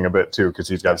outsourcing a bit too because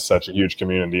he's got such a huge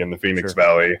community in the Phoenix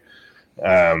Valley.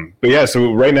 But yeah,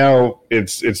 so right now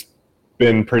it's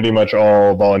been pretty much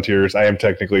all volunteers. I am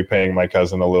technically paying my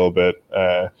cousin a little bit.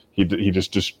 He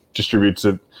just distributes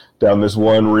it down this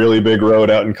one really big road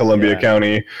out in Columbia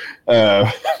County.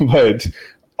 But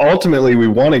ultimately, we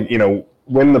want to,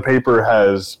 when the paper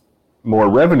has more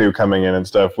revenue coming in and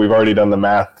stuff, we've already done the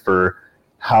math for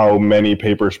how many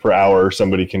papers per hour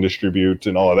somebody can distribute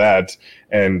and all of that.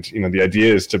 And, the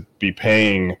idea is to be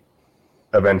paying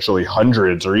eventually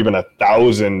hundreds or even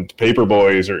 1,000 paper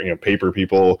boys or, paper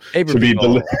people to be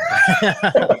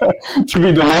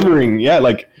delivering. Yeah.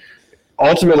 Like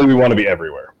ultimately we want to be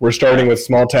everywhere. We're starting with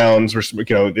small towns.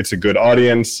 It's a good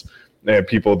audience.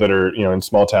 People that are, in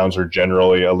small towns are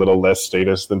generally a little less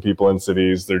status than people in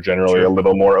cities. They're generally a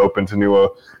little more open to new,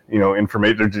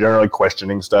 information. They're generally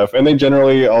questioning stuff. And they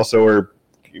generally also are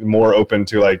more open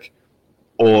to like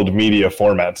old media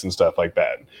formats and stuff like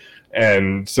that.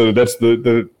 And so that's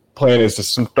the plan, is to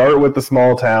start with the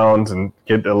small towns and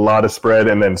get a lot of spread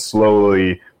and then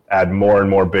slowly add more and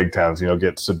more big towns,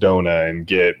 get Sedona and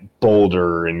get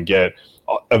Boulder and get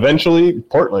eventually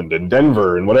Portland and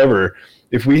Denver and whatever.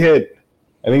 If we hit,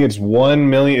 I think it's 1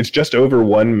 million, it's just over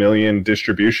 1 million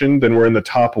distribution, then we're in the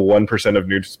top 1% of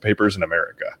newspapers in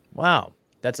America. Wow.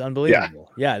 That's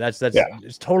unbelievable. Yeah, that's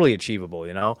it's totally achievable,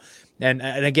 you know? And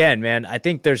again, man, I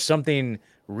think there's something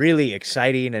really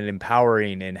exciting and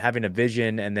empowering in having a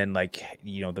vision and then like,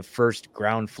 you know, the first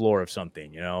ground floor of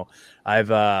something, you know. I've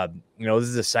you know, this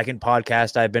is the second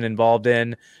podcast I've been involved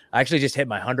in. I actually just hit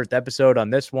my 100th episode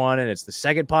on this one, and it's the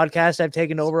second podcast I've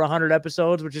taken over 100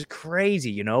 episodes, which is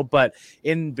crazy, you know. But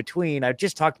in between, I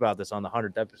just talked about this on the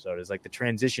 100th episode, is like the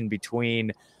transition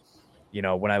between, you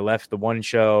know, when I left the one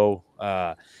show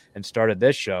and started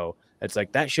this show. It's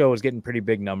like that show was getting pretty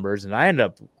big numbers, and I ended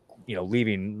up, you know,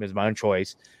 leaving as my own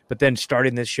choice. But then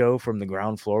starting this show from the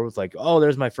ground floor with like, oh,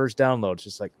 there's my first download. It's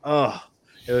just like, oh,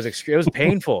 it was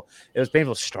painful. It was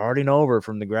painful starting over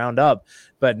from the ground up.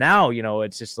 But now, you know,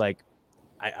 it's just like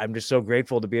I'm just so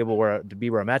grateful to be able to be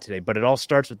where I'm at today. But it all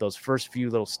starts with those first few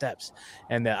little steps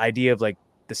and the idea of like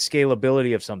the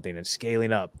scalability of something and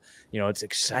scaling up. You know, it's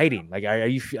exciting. Like, are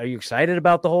you excited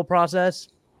about the whole process?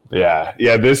 Yeah.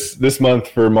 This month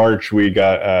for March, we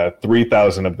got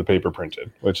 3,000 of the paper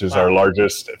printed, which is our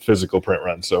largest physical print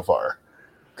run so far.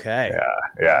 Okay.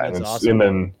 Yeah. That's awesome.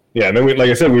 And then we, like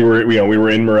I said, we were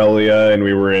in Morelia and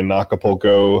we were in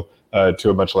Acapulco to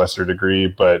a much lesser degree,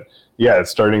 but yeah,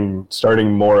 it's starting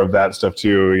more of that stuff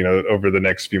too. You know, over the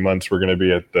next few months, we're going to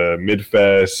be at the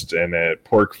Midfest and at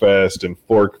Pork Fest and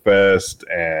Fork Fest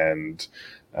and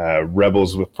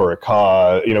Rebels for a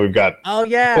Cause. You know, we've got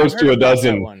close to a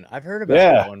dozen. One. I've heard about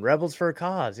that one. Rebels for a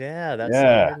Cause. Yeah, I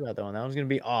heard about that one. That one's going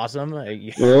to be awesome.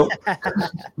 So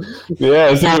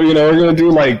you know, we're going to do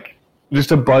like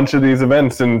just a bunch of these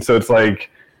events, and so it's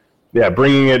like,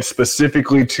 bringing it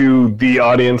specifically to the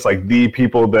audience, like the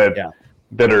people that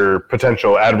are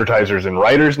potential advertisers and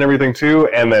writers and everything too,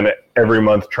 and then every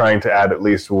month trying to add at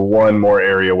least one more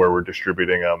area where we're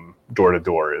distributing them door to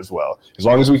door as well. As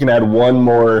long as we can add one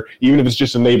more, even if it's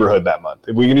just a neighborhood that month,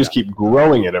 if we can just keep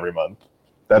growing it every month,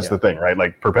 that's the thing, right?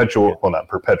 Like perpetual, well, not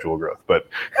perpetual growth, but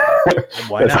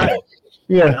why not?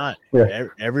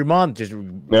 Every month, just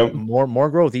more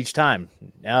growth each time.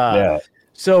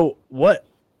 So what?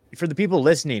 For the people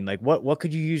listening, like what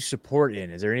could you use support in?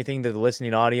 Is there anything that the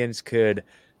listening audience could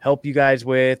help you guys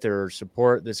with or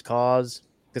support this cause?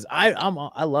 Because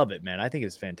I love it, man. I think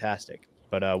it's fantastic.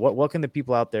 But what can the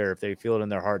people out there, if they feel it in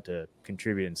their heart, to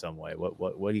contribute in some way? What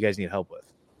do you guys need help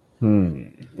with?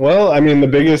 Well, I mean, the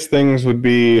biggest things would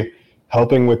be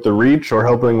helping with the reach or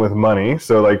helping with money.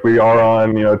 So like we are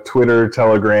on, you know, Twitter,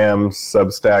 Telegram,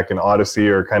 Substack, and Odyssey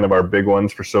are kind of our big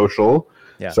ones for social.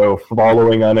 Yeah. So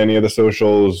following on any of the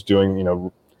socials, doing, you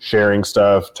know, sharing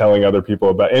stuff, telling other people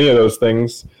about any of those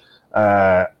things,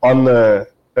 on the,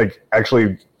 like,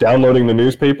 actually downloading the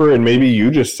newspaper, and maybe you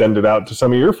just send it out to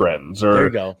some of your friends, or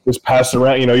just pass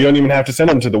around. You know, you don't even have to send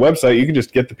them to the website. You can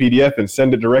just get the PDF and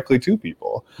send it directly to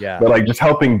people. Yeah. But like just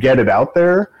helping get it out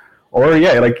there, or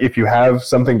like if you have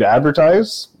something to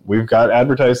advertise, we've got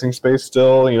advertising space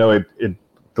still. You know, it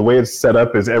the way it's set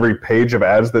up is every page of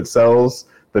ads that sells,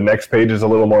 the next page is a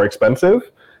little more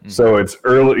expensive. So it's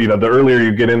early, you know, the earlier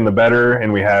you get in, the better.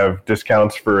 And we have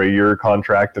discounts for a year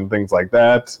contract and things like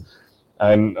that.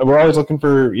 And we're always looking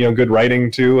for, you know, good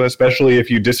writing too, especially if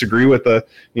you disagree with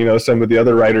some of the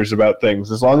other writers about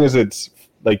things. As long as it's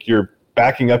like you're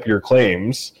backing up your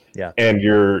claims and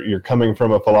you're coming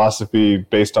from a philosophy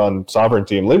based on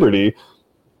sovereignty and liberty,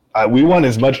 we want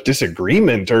as much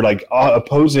disagreement or like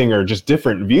opposing or just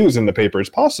different views in the paper as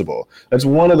possible. That's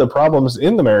one of the problems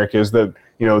in America, is that,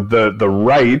 you know, the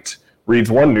right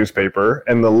reads one newspaper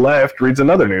and the left reads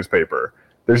another newspaper.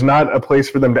 There's not a place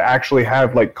for them to actually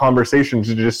have like conversations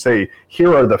to just say,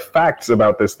 here are the facts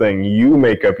about this thing. You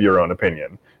make up your own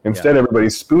opinion. Instead,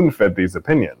 everybody's spoon-fed these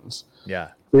opinions.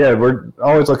 We're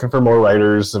always looking for more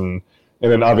writers, and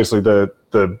then obviously the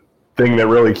thing that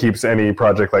really keeps any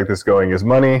project like this going is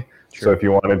money. So if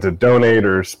you wanted to donate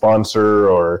or sponsor,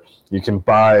 or you can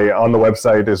buy on the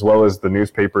website as well as the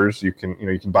newspapers, you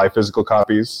can buy physical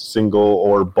copies, single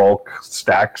or bulk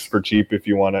stacks for cheap if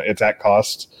you want to. It's at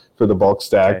cost for the bulk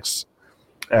stacks.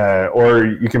 Or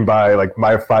you can buy like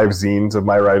my 5 zines of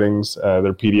my writings.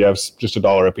 They're PDFs, just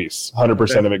 $1 a piece.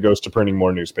 100% of it goes to printing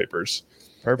more newspapers.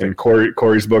 Perfect. And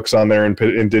Corey's books on there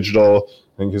in digital,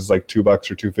 I think it's like $2 or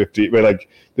 $2.50. But like,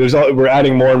 we're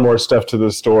adding more and more stuff to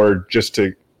the store just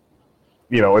to,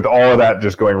 you know, with all of that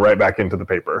just going right back into the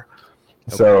paper.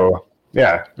 So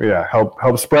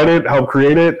help spread it, help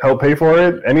create it, help pay for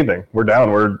it, anything. We're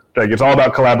down. We're like, it's all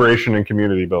about collaboration and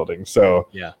community building. So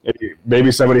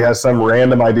maybe somebody has some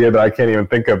random idea that I can't even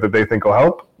think of that they think will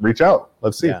help. Reach out.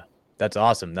 Let's see. Yeah, that's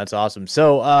awesome.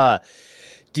 So,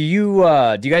 do you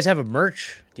guys have a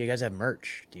merch Do you guys have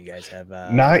merch? Do you guys have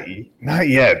not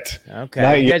yet? Okay.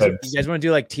 Not you yet. guys want to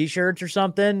do like t-shirts or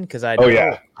something? Because I know. Oh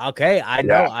yeah. Okay,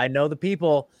 I know the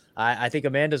people. I think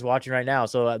Amanda's watching right now.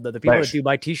 So the people that do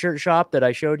my t-shirt shop that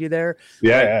I showed you there,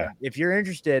 if you're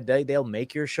interested, they'll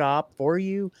make your shop for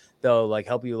you. They'll like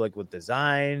help you like with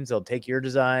designs. They'll take your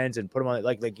designs and put them on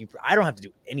like you. I don't have to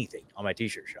do anything on my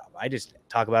t-shirt shop. I just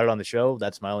talk about it on the show.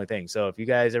 That's my only thing. So if you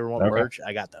guys ever want merch,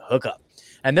 I got the hookup.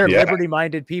 And they're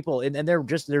liberty-minded people, and they're in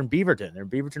Beaverton. They're in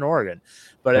Beaverton, Oregon.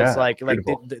 But it's like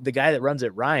the guy that runs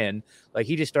it, Ryan, like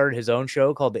he just started his own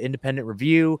show called The Independent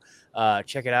Review.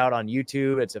 Check it out on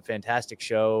YouTube. It's a fantastic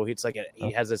show. It's like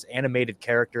he has this animated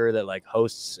character that like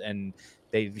hosts, and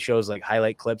they shows like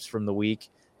highlight clips from the week,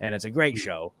 and it's a great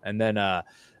show. And then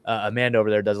Amanda over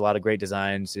there does a lot of great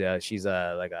designs. She's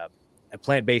like a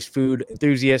plant-based food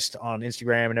enthusiast on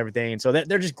Instagram and everything. And so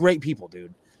they're just great people,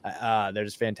 dude. They're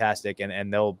just fantastic,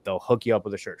 and they'll hook you up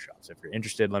with a shirt shop. So if you're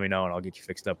interested, let me know and I'll get you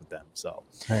fixed up with them. So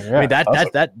I mean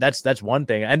that's one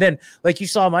thing. And then like you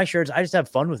saw my shirts, I just have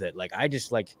fun with it. Like I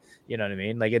just like, you know what I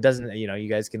mean? Like it doesn't, you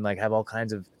guys can like have all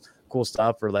kinds of cool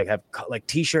stuff, or like have like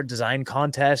t-shirt design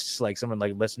contests, like someone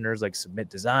like listeners like submit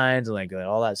designs and like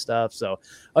all that stuff. So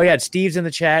Steve's in the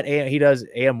chat. He does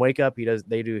AM Wake Up.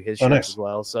 They do his shirts as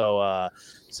well. So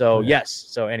yes.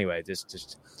 So anyway,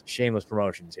 just shameless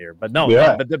promotions here, but no,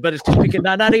 but it's just because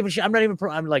not even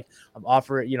I'm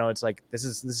offering, it's like this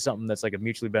is something that's like a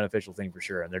mutually beneficial thing for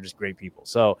sure, and they're just great people.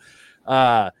 So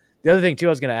the other thing too I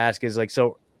was going to ask is like,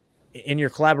 so in your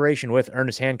collaboration with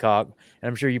Ernest Hancock, and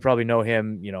I'm sure you probably know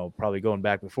him, probably going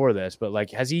back before this, but like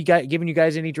has he given you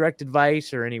guys any direct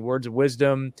advice or any words of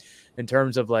wisdom in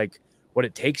terms of like what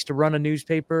it takes to run a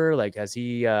newspaper? Like has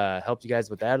he helped you guys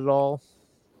with that at all?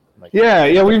 Like,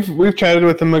 we've chatted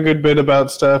with him a good bit about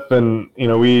stuff, and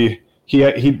he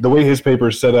the way his paper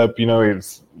is set up,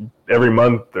 it's every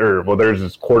month theirs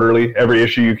is quarterly. Every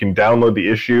issue you can download the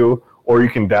issue, or you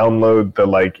can download the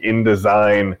like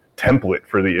InDesign template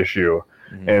for the issue.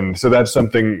 Mm-hmm. And so that's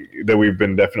something that we've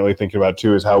been definitely thinking about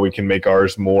too, is how we can make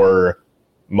ours more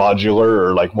modular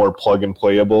or like more plug and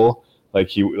playable, like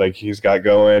he's got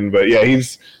going. But yeah,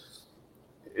 he's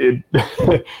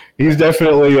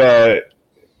definitely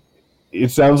it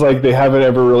sounds like they haven't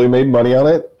ever really made money on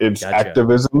it. It's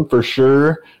activism for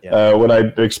sure. Yeah. When I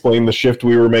explained the shift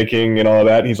we were making and all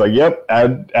that, he's like, yep,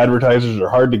 advertisers are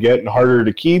hard to get and harder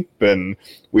to keep, and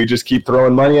we just keep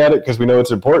throwing money at it because we know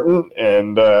it's important.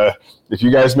 And if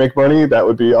you guys make money, that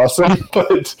would be awesome,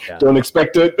 but don't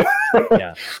expect it.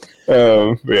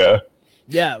 I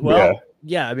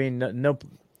mean, no.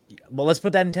 Well, let's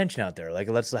put that intention out there. Like,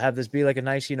 let's have this be like a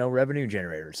nice, revenue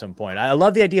generator at some point. I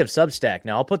love the idea of Substack.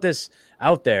 Now, I'll put this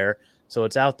out there, so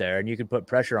it's out there, and you can put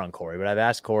pressure on Corey. But I've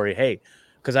asked Corey, hey,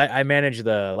 because I manage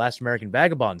the Last American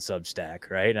Vagabond Substack,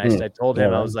 right? And I told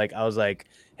him, I was like,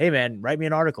 hey, man, write me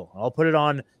an article. I'll put it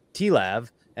on TLAV,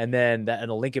 and then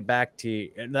it'll link it back to.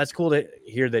 And that's cool to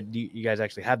hear that you guys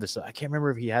actually have this. I can't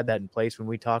remember if he had that in place when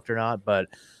we talked or not, but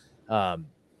or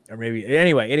maybe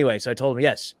anyway. So I told him,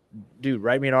 yes, dude,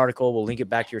 write me an article. We'll link it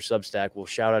back to your Substack. We'll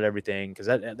shout out everything, because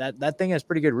that thing has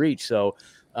pretty good reach. So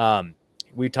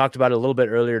we talked about it a little bit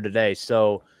earlier today.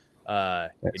 So now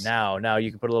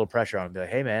you can put a little pressure on and be like,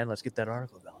 hey man, let's get that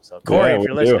article going. So Corey, if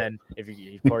you're listening,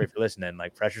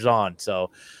 like pressure's on. So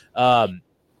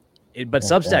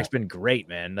Substack's been great,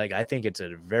 man. Like I think it's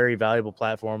a very valuable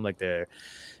platform. Like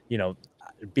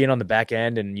being on the back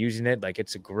end and using it, like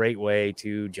it's a great way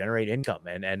to generate income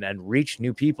and reach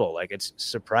new people. Like it's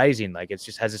surprising. Like it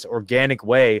just has this organic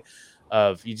way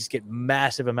of, you just get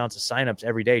massive amounts of signups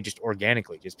every day, just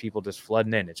organically, just people just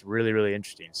flooding in. It's really, really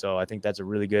interesting. So I think that's a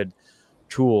really good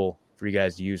tool for you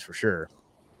guys to use for sure.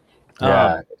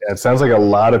 Yeah. It sounds like a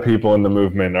lot of people in the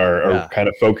movement are kind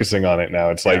of focusing on it now.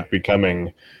 It's like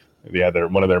becoming, they're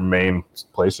one of their main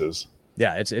places.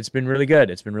 Yeah, it's been really good.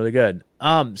 It's been really good.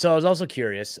 So I was also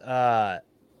curious,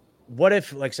 what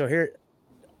if, like, so here,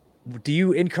 do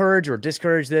you encourage or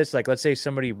discourage this? Like, let's say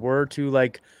somebody were to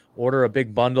like order a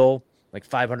big bundle, like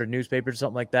 500 newspapers or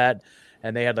something like that,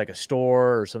 and they had like a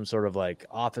store or some sort of like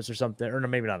office or something, or no,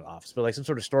 maybe not an office, but like some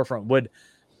sort of storefront.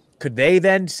 Could they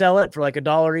then sell it for like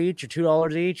 $1 each or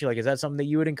 $2 each? Like, is that something that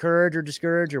you would encourage or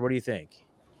discourage, or what do you think?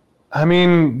 I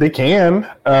mean, they can.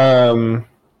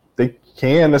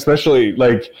 Especially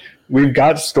like we've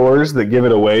got stores that give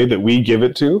it away that we give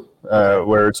it to,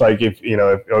 where it's like, if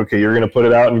you're going to put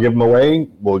it out and give them away,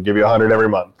 we'll give you 100 every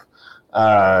month.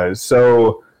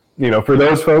 So for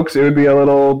those folks, it would be a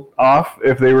little off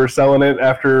if they were selling it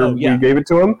after we gave it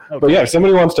to them. Okay. But if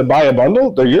somebody wants to buy a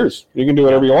bundle, they're yours. You can do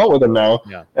whatever you want with them now.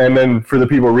 Yeah. And then for the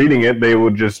people reading it, they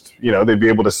would just, they'd be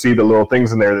able to see the little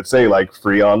things in there that say like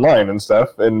free online and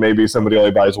stuff. And maybe somebody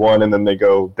only buys one and then they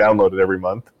go download it every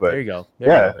month. But there you go.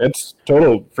 It's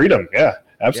total freedom. Yeah,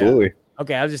 absolutely. Yeah.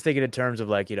 Okay, I was just thinking in terms of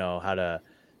like, how to,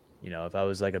 if I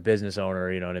was like a business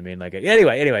owner, you know what I mean? Like,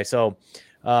 anyway, so,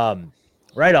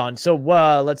 right on. So,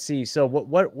 let's see. So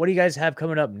what do you guys have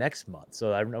coming up next month?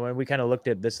 So I know when we kind of looked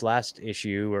at this last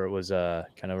issue where it was,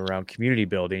 kind of around community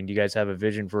building. Do you guys have a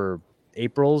vision for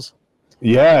April's?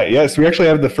 Yes. We actually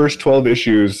have the first 12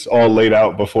 issues all laid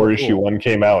out before issue 1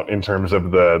 came out in terms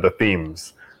of the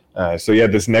themes.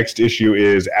 This next issue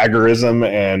is agorism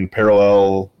and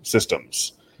parallel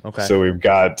systems. Okay. So we've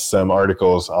got some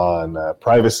articles on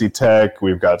privacy tech.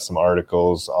 We've got some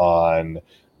articles on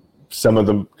some of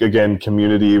them, again,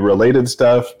 community related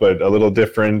stuff, but a little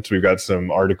different. We've got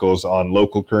some articles on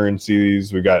local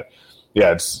currencies. We've got,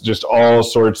 it's just all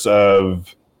sorts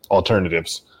of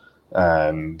alternatives.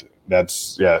 And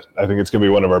that's, I think it's going to be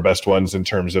one of our best ones in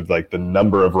terms of like the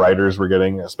number of writers we're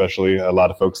getting, especially a lot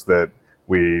of folks that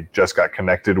we just got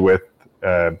connected with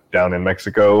down in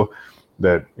Mexico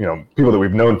that, people that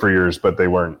we've known for years, but they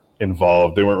weren't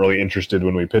involved. They weren't really interested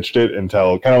when we pitched it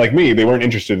until kind of like me, they weren't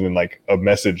interested in like a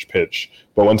message pitch.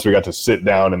 But once we got to sit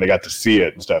down and they got to see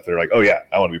it and stuff, they're like, oh yeah,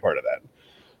 I want to be part of that.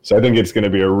 So I think it's going to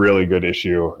be a really good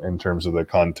issue in terms of the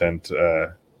content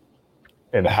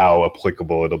and how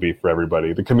applicable it'll be for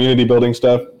everybody. The community building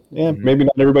stuff, maybe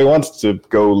not everybody wants to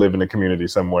go live in a community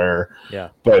somewhere. Yeah.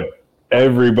 But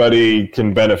everybody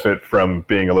can benefit from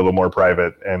being a little more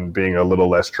private and being a little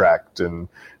less tracked and,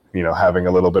 having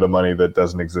a little bit of money that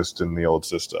doesn't exist in the old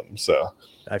system. So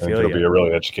I think it'll be a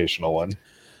really educational one.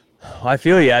 I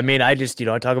feel you. I mean, I just,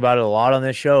 I talk about it a lot on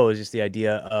this show is just the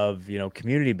idea of,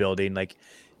 community building. Like,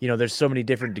 there's so many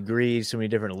different degrees, so many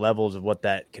different levels of what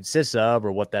that consists of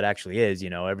or what that actually is,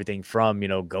 everything from,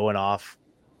 going off,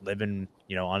 living,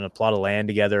 on a plot of land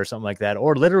together or something like that,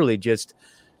 or literally just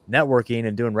networking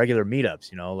and doing regular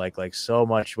meetups, like so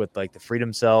much with like the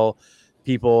Freedom Cell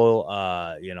people,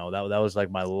 that was like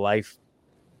my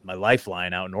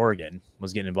lifeline out in Oregon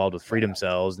was getting involved with Freedom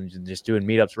Cells and just doing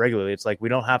meetups regularly. It's like, we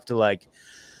don't have to like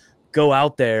go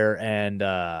out there and,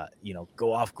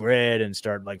 go off grid and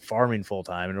start like farming full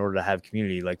time in order to have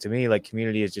community. Like to me, like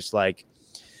community is just like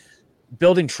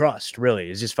building trust,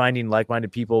 really is just finding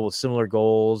like-minded people with similar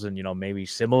goals and, maybe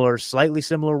slightly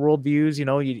similar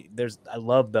worldviews. I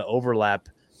love the overlap,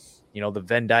 the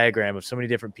Venn diagram of so many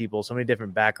different people, so many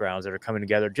different backgrounds that are coming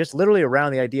together, just literally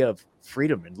around the idea of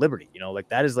freedom and liberty, like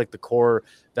that is like the core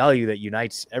value that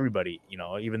unites everybody,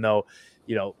 even though,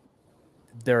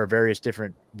 there are various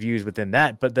different views within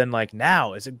that, but then like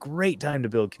now is a great time to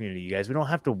build community, you guys. We don't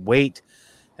have to wait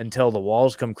until the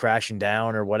walls come crashing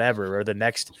down or whatever, or the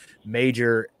next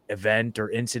major event or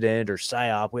incident or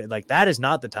psyop. Like that is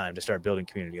not the time to start building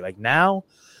community. Like now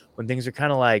when things are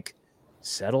kind of like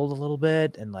settled a little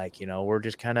bit and like, we're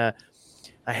just kind of,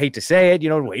 I hate to say it,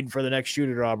 waiting for the next shoe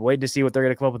to drop, waiting to see what they're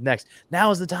going to come up with next.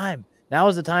 Now is the time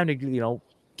to,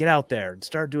 get out there and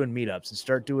start doing meetups and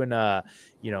start doing,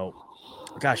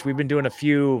 we've been doing a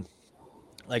few,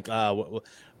 like,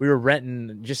 we were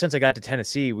renting just since I got to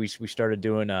Tennessee. We started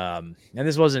doing, and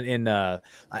this wasn't in, I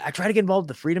try to get involved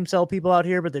with the Freedom Cell people out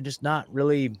here, but they're just not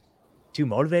really too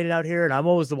motivated out here. And I'm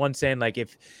always the one saying like,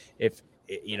 if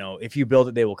you build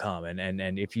it, they will come.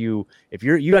 And if you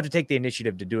have to take the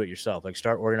initiative to do it yourself, like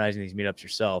start organizing these meetups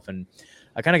yourself. And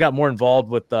I kind of got more involved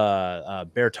with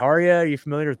Beartaria. Are you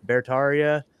familiar with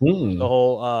Beartaria? The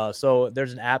whole, so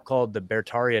there's an app called the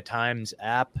Beartaria Times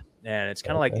app, and it's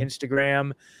kind of like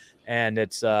Instagram, and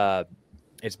it's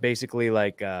basically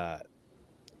like, but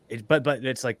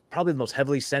it's like probably the most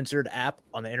heavily censored app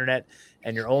on the internet,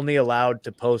 and you're only allowed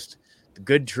to post the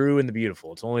good, true, and the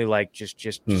beautiful. It's only like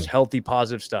just healthy,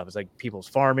 positive stuff. It's like people's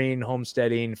farming,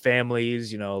 homesteading,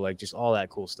 families, like just all that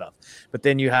cool stuff. But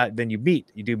then you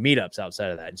do meetups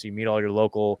outside of that. And so you meet all your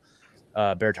local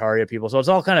Beartaria people. So it's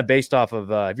all kind of based off of,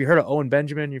 have you heard of Owen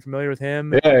Benjamin? You familiar with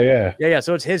him? Yeah.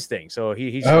 So it's his thing. So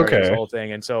he started this whole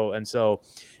thing. And so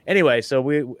anyway, so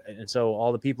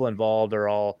all the people involved are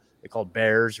all, they called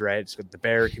bears, right? It's the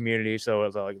bear community. So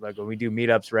it's like when we do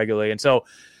meetups regularly. And so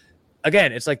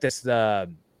again, it's like this,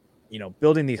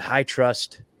 building these high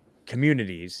trust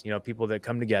communities, people that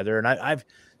come together. And I've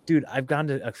gone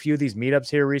to a few of these meetups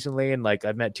here recently. And like,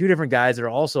 I've met two different guys that are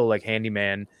also like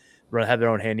handyman, have their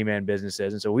own handyman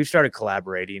businesses. And so we've started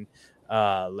collaborating.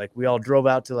 Like we all drove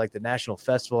out to like the national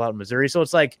festival out in Missouri. So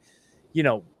it's like,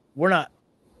 we're not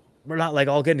we're not like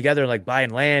all getting together and like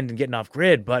buying land and getting off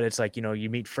grid, but it's like, you know, you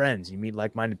meet friends, you meet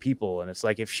like-minded people. And it's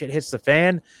like, if shit hits the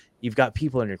fan, you've got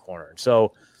people in your corner.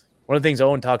 So one of the things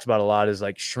Owen talks about a lot is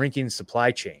like shrinking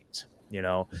supply chains, you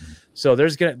know? So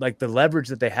there's gonna like the leverage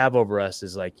that they have over us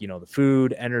is like, you know, the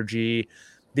food, energy,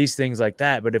 these things like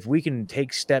that. But if we can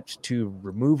take steps to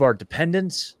remove our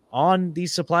dependence on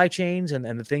these supply chains and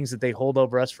the things that they hold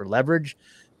over us for leverage,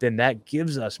 then that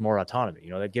gives us more autonomy. You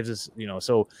know, that gives us, you know,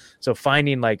 so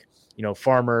finding like, you know,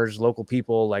 farmers, local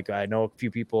people, like I know a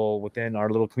few people within our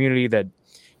little community that,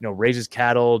 you know, raises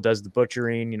cattle, does the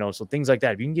butchering, you know, so things like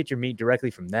that. If you can get your meat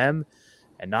directly from them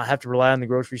and not have to rely on the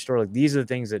grocery store, like these are the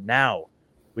things that now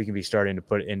we can be starting to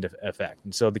put into effect.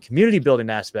 And so the community building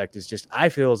aspect is just, I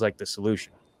feel is like the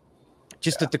solution.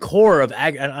 Just at the core of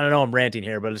I don't know, I'm ranting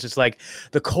here, but it's just like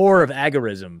the core of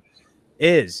agorism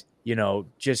is, you know,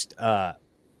 just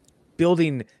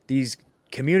building these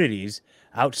communities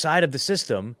outside of the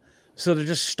system so to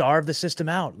just starve the system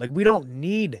out. Like we don't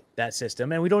need that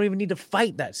system and we don't even need to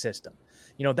fight that system.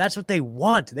 You know, that's what they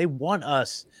want. They want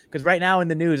us, because right now in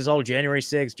the news it's all January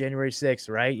 6th,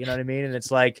 right? You know what I mean? And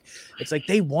it's like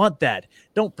they want that.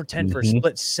 Don't pretend for a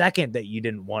split second that you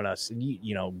didn't want us and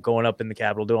you know, going up in the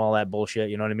Capitol, doing all that bullshit.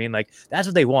 You know what I mean? Like that's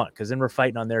what they want, because then we're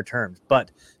fighting on their terms.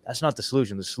 But that's not the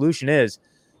solution. The solution is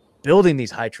building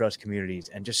these high trust communities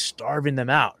and just starving them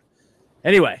out.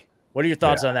 Anyway, what are your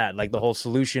thoughts on that? Like the whole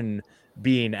solution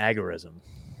being agorism.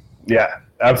 Yeah,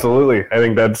 absolutely. I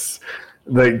think that's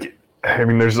like, I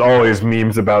mean, there's always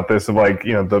memes about this of like,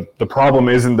 you know, the problem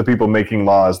isn't the people making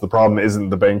laws. The problem isn't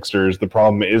the banksters. The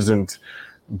problem isn't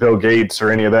Bill Gates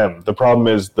or any of them. The problem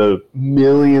is the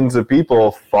millions of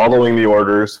people following the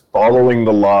orders, following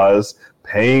the laws,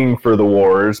 paying for the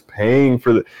wars,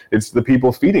 it's the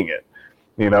people feeding it.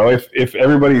 You know, if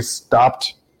everybody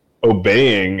stopped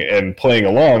obeying and playing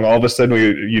along, all of a sudden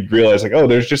you'd realize like, oh,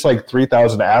 there's just like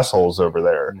 3,000 assholes over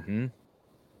there. Mm-hmm.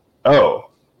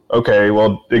 Oh, okay,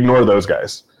 well, ignore those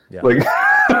guys. Yeah. Like,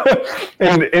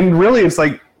 and really, it's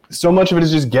like so much of it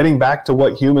is just getting back to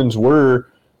what humans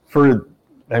were for.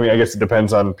 I mean, I guess it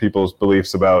depends on people's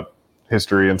beliefs about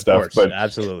history and stuff, but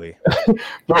absolutely.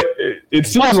 But it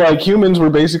seems like humans were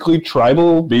basically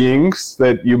tribal beings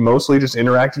that you mostly just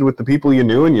interacted with the people you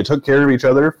knew and you took care of each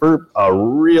other for a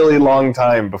really long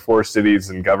time before cities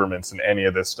and governments and any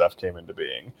of this stuff came into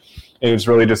being. And it's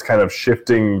really just kind of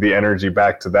shifting the energy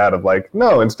back to that of like,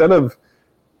 no, instead of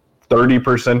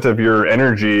 30% of your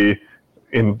energy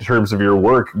in terms of your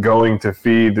work going to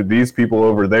feed these people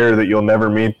over there that you'll never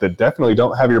meet that definitely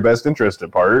don't have your best interest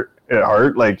at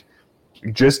heart, like,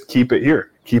 just keep it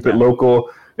here, keep it local.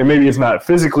 And maybe it's not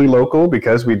physically local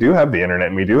because we do have the internet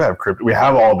and we do have crypto, we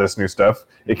have all this new stuff.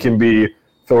 It can be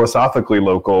philosophically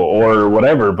local or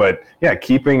whatever, but yeah,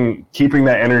 keeping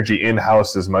that energy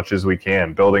in-house as much as we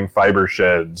can, building fiber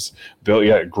sheds,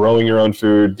 growing your own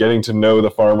food, getting to know the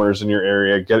farmers in your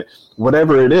area,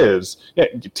 whatever it is. Yeah,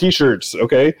 t-shirts,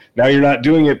 okay? Now you're not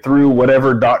doing it through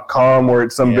whatever.com or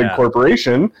it's some big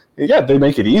corporation. Yeah, they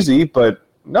make it easy, but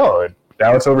no,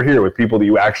 now it's over here with people that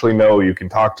you actually know. You can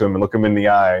talk to them and look them in the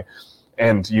eye,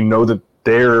 and you know that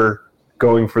they're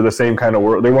going for the same kind of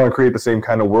world. They want to create the same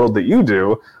kind of world that you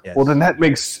do. Yes. Well, then that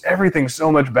makes everything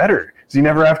so much better. So you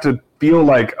never have to feel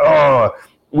like, oh,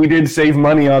 we did save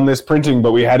money on this printing,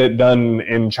 but we had it done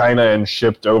in China and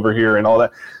shipped over here and all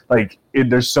that. Like,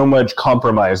 there's so much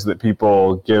compromise that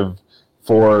people give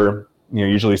for, you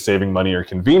know, usually saving money or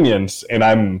convenience. And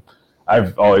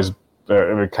I've always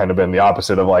kind of been the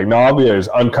opposite of like, no, I'll be as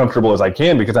uncomfortable as I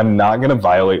can because I'm not going to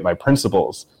violate my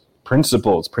principles,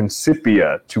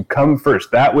 principia, to come first,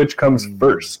 that which comes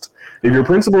first. If your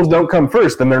principles don't come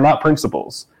first, then they're not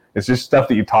principles. It's just stuff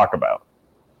that you talk about.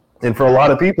 And for a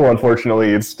lot of people,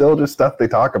 unfortunately, it's still just stuff they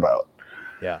talk about.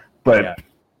 Yeah. But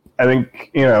I think,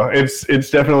 you know, it's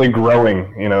definitely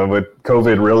growing, you know, but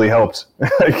COVID really helped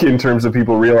in terms of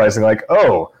people realizing like,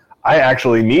 oh, I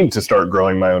actually need to start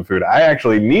growing my own food. I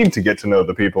actually need to get to know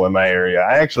the people in my area.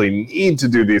 I actually need to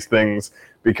do these things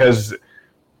because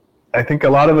I think a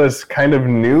lot of us kind of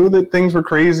knew that things were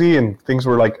crazy and things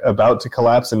were like about to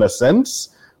collapse in a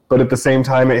sense. But at the same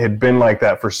time, it had been like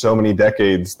that for so many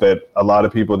decades that a lot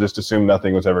of people just assumed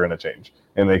nothing was ever going to change.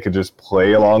 And they could just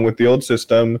play along with the old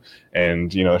system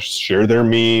and, you know, share their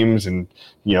memes and,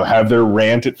 you know, have their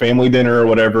rant at family dinner or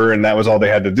whatever. And that was all they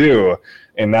had to do.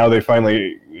 And now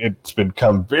it's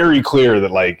become very clear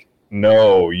that like,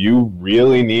 no, you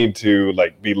really need to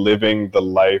like be living the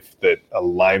life that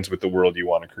aligns with the world you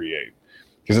want to create,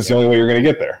 because it's the only way you're going to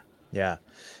get there. Yeah.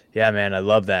 Yeah, man, I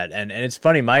love that. And it's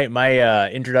funny, my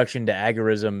introduction to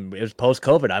agorism, it was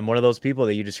post-COVID. I'm one of those people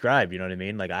that you described, you know what I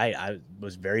mean? Like I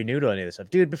was very new to any of this stuff.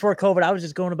 Dude, before COVID, I was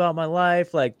just going about my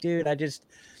life. Like, dude, I just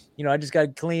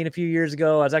got clean a few years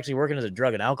ago. I was actually working as a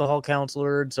drug and alcohol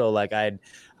counselor. So like I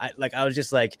was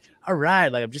just like, all right,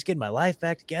 like I'm just getting my life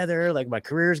back together. Like my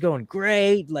career's going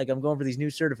great. Like I'm going for these new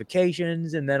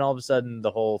certifications. And then all of a sudden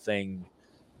the whole thing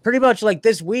pretty much like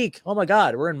this week. Oh my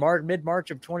God, we're in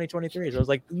mid-March of 2023. So it was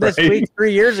like this week,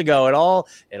 3 years ago, it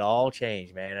all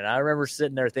changed, man. And I remember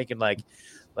sitting there thinking like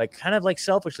kind of like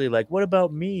selfishly, like, what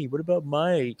about me? What about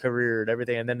my career and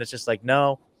everything? And then it's just like,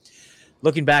 no,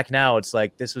 looking back now, it's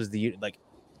like, this was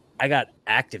I got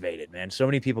activated, man. So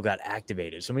many people got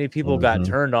activated. So many people got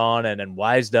turned on and then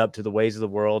wised up to the ways of the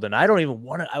world. And I don't even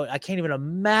want to, I can't even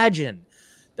imagine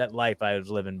that life I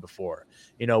was living before,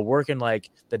 working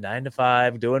like the 9 to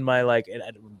 5, doing my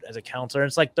as a counselor. And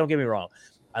it's like, don't get me wrong,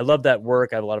 I love that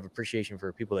work. I have a lot of appreciation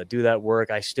for people that do that work.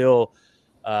 I still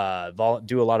do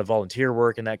a lot of volunteer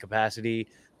work in that capacity,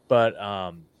 but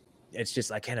it's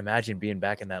just, I can't imagine being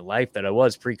back in that life that I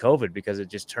was pre-COVID, because it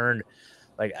just turned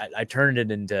like, I turned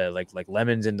it into like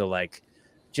lemons into like,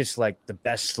 just like the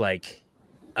best, like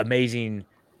amazing,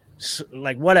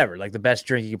 like whatever, like the best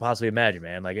drink you could possibly imagine,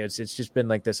 man. Like it's just been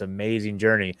like this amazing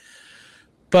journey.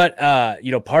 But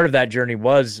part of that journey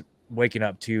was waking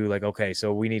up to like, okay,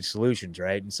 so we need solutions,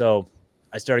 right? And so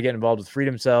I started getting involved with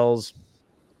Freedom Cells,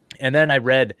 and then I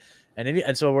read,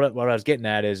 and so what I was getting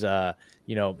at is,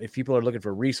 if people are looking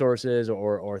for resources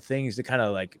or things to kind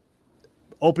of like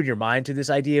open your mind to this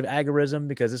idea of agorism,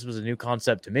 because this was a new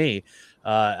concept to me.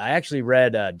 I actually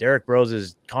read Derek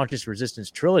Brose's Conscious Resistance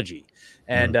trilogy.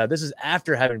 And this is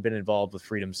after having been involved with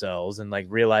Freedom Cells and like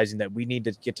realizing that we need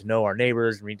to get to know our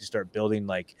neighbors. We need to start building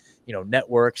like,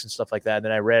 networks and stuff like that. And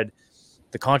then I read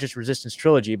the Conscious Resistance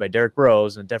trilogy by Derek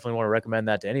Brose, and definitely want to recommend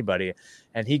that to anybody.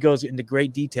 And he goes into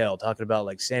great detail talking about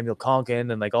like Samuel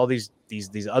Konkin and like all these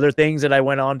other things that I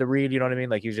went on to read, you know what I mean?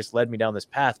 Like he just led me down this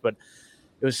path, but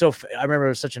it was I remember it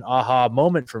was such an aha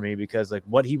moment for me, because like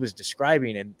what he was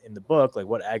describing in the book, like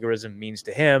what agorism means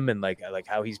to him and like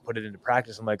how he's put it into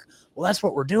practice. I'm like, well, that's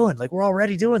what we're doing. Like we're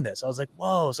already doing this. I was like,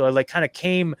 whoa. So I like kind of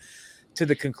came to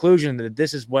the conclusion that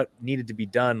this is what needed to be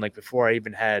done. Like before I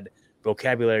even had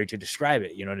vocabulary to describe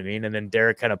it, you know what I mean? And then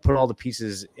Derek kind of put all the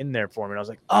pieces in there for me. And I was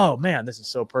like, oh man, this is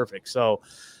so perfect. So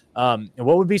and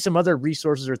what would be some other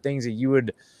resources or things that you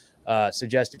would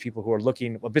suggest to people who are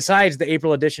looking, well, besides the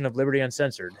April edition of Liberty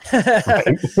Uncensored,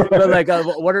 but like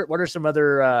what are some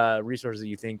other resources that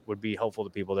you think would be helpful to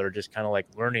people that are just kind of like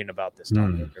learning about this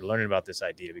topic or learning about this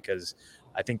idea? Because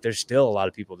I think there's still a lot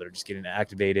of people that are just getting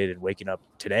activated and waking up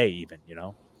today even,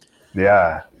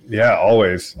 Yeah,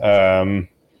 always.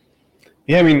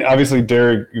 I mean, obviously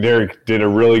Derek did a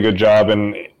really good job,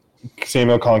 and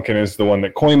Samuel Konkin is the one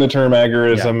that coined the term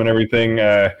agorism and everything.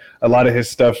 A lot of his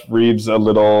stuff reads a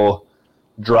little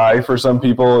dry for some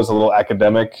people, is a little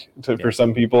academic for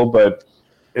some people, but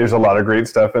there's a lot of great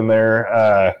stuff in there.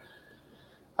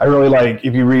 I really like,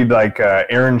 if you read like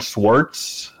Aaron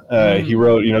Swartz, he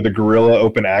wrote, the Guerrilla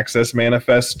Open Access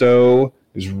Manifesto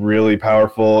is really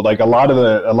powerful. Like a lot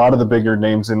of the bigger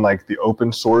names in like the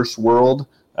open source world,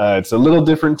 it's a little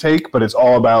different take, but it's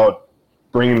all about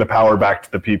bringing the power back to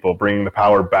the people, bringing the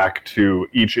power back to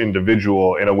each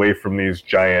individual and away from these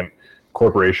giant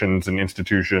corporations and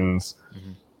institutions.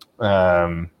 I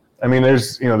mean,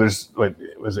 there's what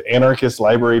was it,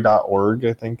 anarchistlibrary.org,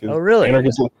 I think. Oh, really?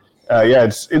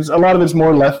 It's a lot of it's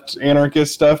more left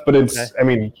anarchist stuff, but it's, okay. I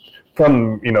mean,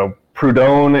 from,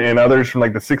 Proudhon and others from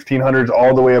like the 1600s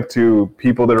all the way up to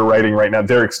people that are writing right now.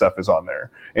 Derek's stuff is on there.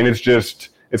 And it's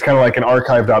kind of like an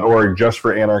archive.org just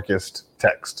for anarchist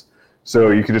text.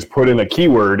 So you can just put in a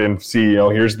keyword and see,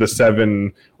 here's the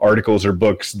 7 articles or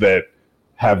books that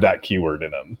have that keyword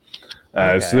in them.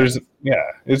 So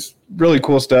it's really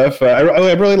cool stuff. I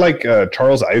really like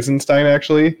Charles Eisenstein,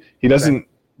 actually. He doesn't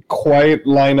quite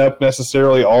line up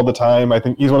necessarily all the time. I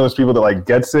think he's one of those people that like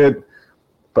gets it,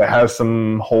 but has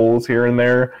some holes here and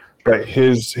there. But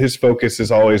his focus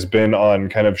has always been on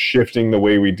kind of shifting the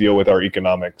way we deal with our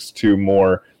economics to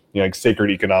more, like Sacred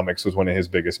Economics was one of his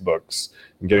biggest books,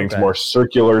 and getting to more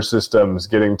circular systems,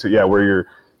 getting to where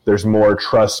there's more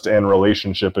trust and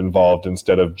relationship involved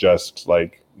instead of just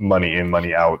like money in,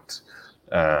 money out.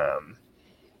 I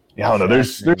don't know.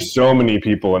 There's so many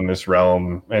people in this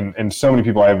realm, and so many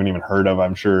people I haven't even heard of.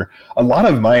 I'm sure a lot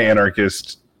of my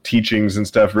anarchist teachings and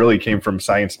stuff really came from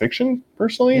science fiction,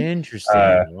 personally. Interesting.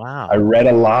 Wow. I read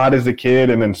a lot as a kid,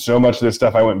 and then so much of this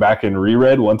stuff I went back and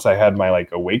reread once I had my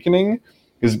like awakening.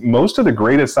 is most of the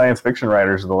greatest science fiction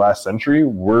writers of the last century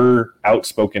were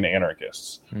outspoken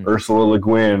anarchists. Ursula Le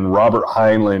Guin, Robert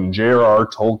Heinlein, J.R.R.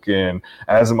 Tolkien,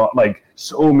 Asimov, like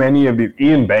so many of these.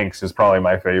 Ian Banks is probably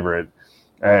my favorite.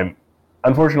 And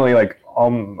unfortunately, like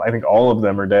I think all of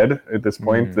them are dead at this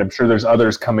point. I'm sure there's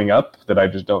others coming up that I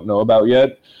just don't know about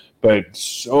yet. But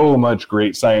so much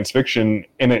great science fiction,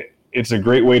 and it's a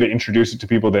great way to introduce it to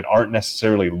people that aren't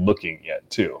necessarily looking yet,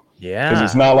 too. Yeah. Because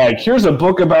it's not like, here's a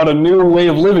book about a new way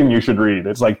of living you should read.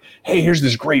 It's like, hey, here's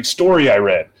this great story I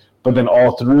read. But then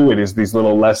all through it is these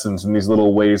little lessons and these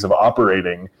little ways of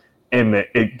operating, and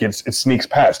it sneaks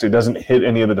past. It doesn't hit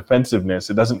any of the defensiveness.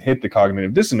 It doesn't hit the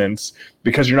cognitive dissonance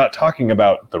because you're not talking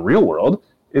about the real world.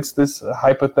 It's this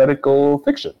hypothetical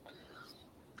fiction.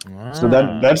 Wow, so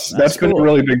that's been a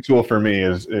really big tool for me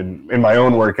is in my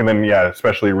own work, and then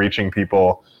especially reaching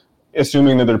people,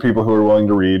 assuming that they're people who are willing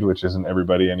to read, which isn't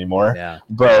everybody anymore. Yeah.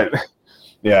 But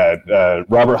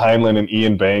Robert Heinlein and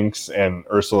Ian Banks and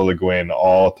Ursula Le Guin,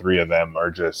 all three of them are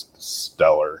just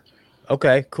stellar.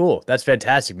 Okay, cool. That's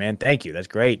fantastic, man. Thank you. That's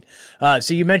great.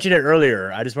 So you mentioned it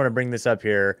earlier. I just want to bring this up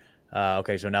here.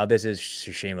 Okay, so now this is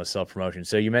shameless self-promotion.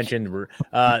 So you mentioned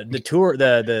the tour,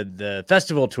 the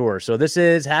festival tour. So this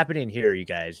is happening here, you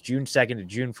guys, June 2nd to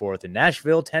June 4th in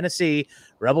Nashville, Tennessee.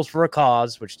 Rebels for a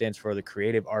Cause, which stands for the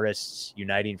Creative Artists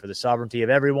Uniting for the Sovereignty of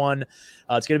Everyone.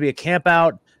 It's going to be a camp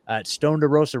out at Stone de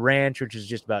Rosa Ranch, which is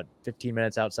just about 15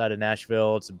 minutes outside of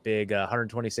Nashville. It's a big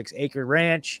 126-acre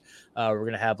ranch. We're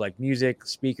going to have like music,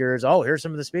 speakers. Oh, here's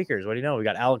some of the speakers. What do you know? We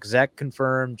got Alex Zeck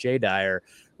confirmed, Jay Dyer,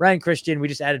 Ryan Christian. We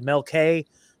just added Mel K,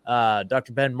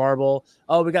 Dr. Ben Marble.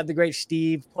 Oh, we got the great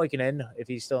Steve Poikinen, if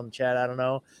he's still in the chat, I don't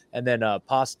know. And then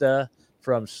Pasta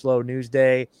from Slow News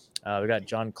Day. We got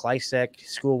John Kleisek,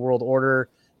 School World Order.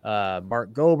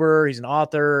 Mark Gober, he's an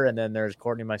author. And then there's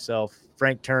Courtney, myself,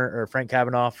 Frank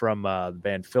Kavanaugh from the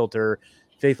band Filter,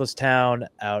 Faithless Town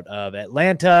out of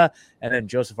Atlanta. And then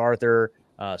Joseph Arthur,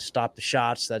 Stop the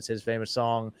Shots. That's his famous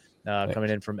song. Coming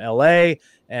in from LA,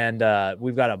 and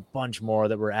we've got a bunch more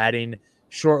that we're adding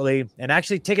shortly. And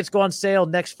actually, tickets go on sale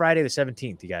next Friday, the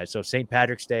 17th, you guys. So St.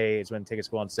 Patrick's Day is when tickets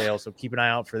go on sale. So keep an eye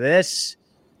out for this.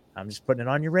 I'm just putting it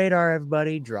on your radar,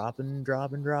 everybody. Dropping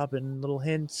little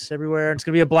hints everywhere. It's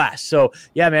gonna be a blast. So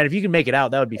yeah, man, if you can make it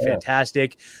out, that would be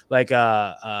fantastic. Like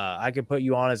I could put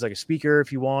you on as like a speaker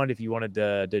if you wanted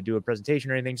to do a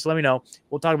presentation or anything. Just let me know.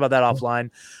 We'll talk about that offline.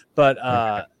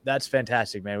 But that's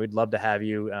fantastic, man. We'd love to have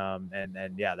you.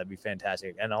 And yeah, that'd be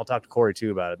fantastic. And I'll talk to Corey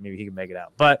too about it. Maybe he can make it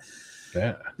out. But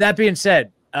that being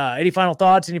said, any final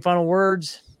thoughts, any final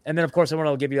words? And then of course I want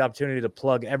to give you the opportunity to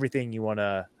plug everything you want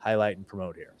to highlight and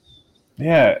promote here.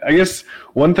 Yeah, I guess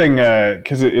one thing,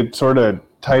 because it sort of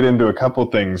tied into a couple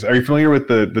things. Are you familiar with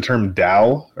the term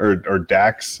DAO or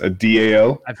DAX, a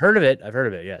DAO? I've heard of it,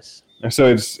 yes. So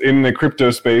it's in the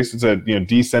crypto space. It's a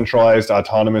decentralized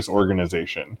autonomous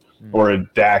organization, or a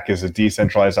DAC is a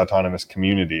decentralized autonomous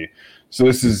community. So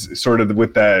this is sort of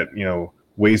with that,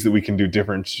 ways that we can do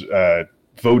different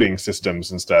voting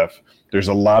systems and stuff. There's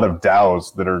a lot of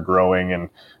DAOs that are growing, and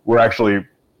we're actually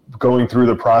going through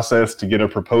the process to get a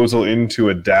proposal into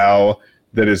a DAO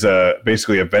that is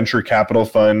basically a venture capital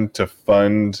fund to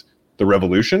fund the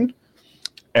revolution.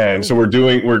 And so we're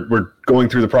going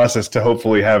through the process to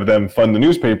hopefully have them fund the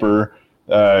newspaper.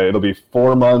 It'll be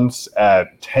 4 months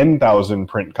at 10,000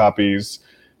 print copies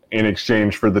in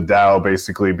exchange for the DAO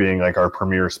basically being like our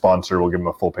premier sponsor. We'll give them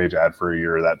a full page ad for a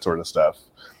year, that sort of stuff.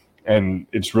 And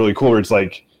it's really cool. It's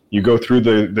like, you go through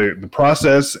the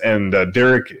process, and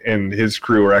Derek and his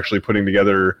crew are actually putting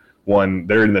together one.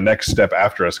 They're in the next step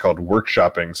after us called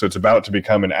workshopping. So it's about to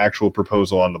become an actual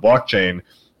proposal on the blockchain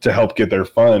to help get their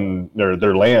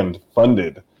land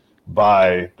funded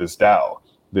by this DAO,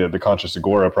 the Conscious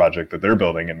Agora project that they're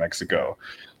building in Mexico.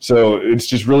 So it's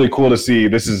just really cool to see.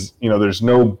 This is, there's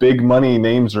no big money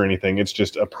names or anything. It's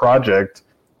just a project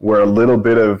where a little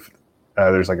bit of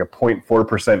there's like a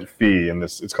 0.4% fee in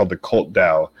this. It's called the Cult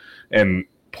DAO, and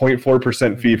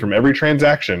 0.4% fee from every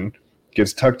transaction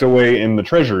gets tucked away in the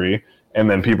treasury, and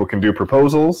then people can do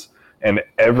proposals, and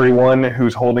everyone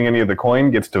who's holding any of the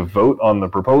coin gets to vote on the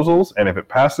proposals, and if it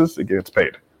passes, it gets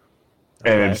paid.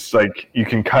 Okay. And it's like you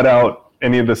can cut out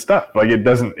any of this stuff. Like it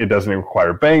doesn't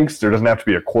require banks. There doesn't have to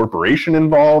be a corporation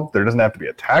involved. There doesn't have to be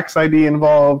a tax ID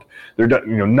involved.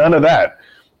 None of that.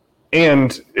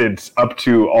 And it's up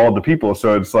to all the people.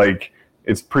 So it's like,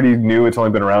 it's pretty new. It's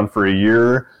only been around for a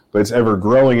year, but it's ever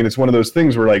growing. And it's one of those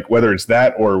things where, like, whether it's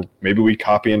that or maybe we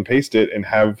copy and paste it and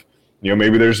have,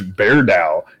 maybe there's Bear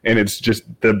DAO, and it's just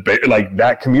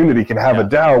that community can have a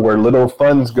DAO where little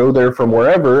funds go there from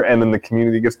wherever, and then the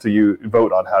community gets to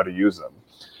vote on how to use them.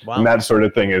 Wow. And that sort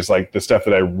of thing is like the stuff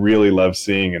that I really love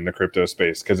seeing in the crypto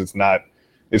space, because it's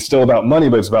still about money,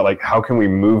 but it's about like, how can we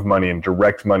move money and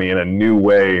direct money in a new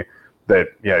way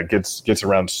that gets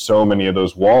around so many of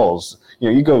those walls.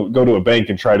 You go to a bank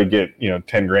and try to get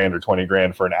 10 grand or 20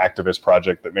 grand for an activist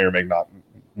project that may or may not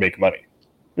make money.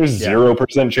 There's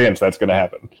 0% chance that's going to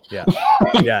happen.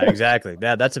 Yeah, exactly.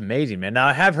 That's amazing, man. Now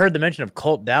I have heard the mention of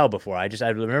Cult DAO before. I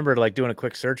remember like doing a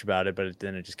quick search about it, but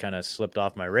then it just kind of slipped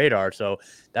off my radar. So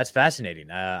that's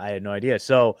fascinating. I had no idea.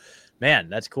 So, man,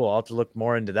 that's cool. I'll have to look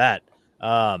more into that.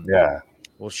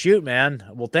 Well, shoot, man.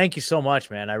 Well, thank you so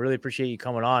much, man. I really appreciate you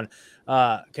coming on.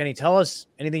 Kenny, tell us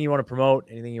anything you want to promote,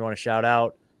 anything you want to shout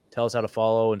out. Tell us how to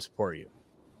follow and support you.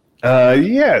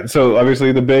 So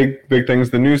obviously the big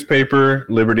things, the newspaper,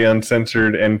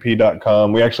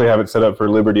 libertyuncensorednp.com. We actually have it set up for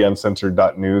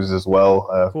libertyuncensored.news as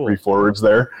well. Cool. 3 forwards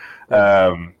there.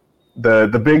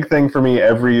 The big thing for me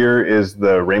every year is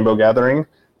the Rainbow Gathering.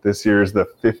 This year is the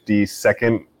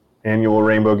 52nd annual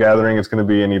Rainbow Gathering. It's going to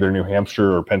be in either New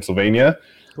Hampshire or Pennsylvania.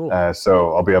 Cool.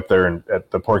 So I'll be up there at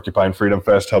the Porcupine Freedom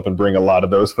Fest helping bring a lot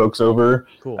of those folks over.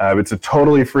 Cool. It's a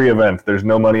totally free event. There's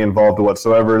no money involved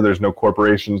whatsoever. There's no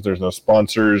corporations. There's no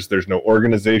sponsors. There's no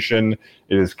organization.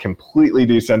 It is completely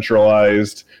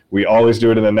decentralized. We always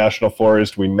do it in the national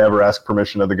forest. We never ask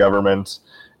permission of the government.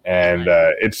 And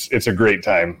it's a great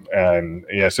time. And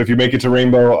so if you make it to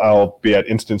Rainbow, I'll be at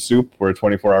Instant Soup. We're a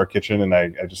 24-hour kitchen, and I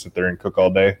just sit there and cook all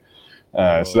day.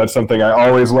 So that's something I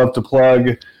always love to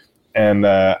plug. And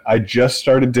I just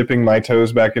started dipping my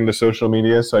toes back into social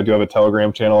media, so I do have a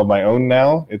Telegram channel of my own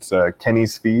now. It's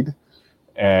Kenny's Feed,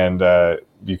 and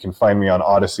you can find me on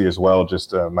Odyssey as well,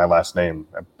 just my last name,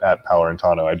 at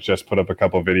Palurintano. I just put up a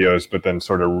couple videos, but then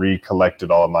sort of recollected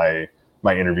all of my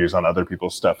interviews on other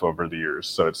people's stuff over the years,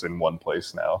 so it's in one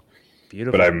place now.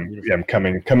 Beautiful. But I'm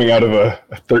coming out of a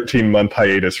 13-month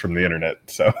hiatus from the internet,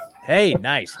 so... Hey,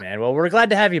 nice, man. Well, we're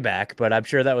glad to have you back, but I'm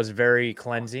sure that was very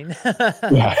cleansing.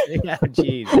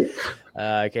 Geez.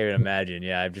 I can't even imagine.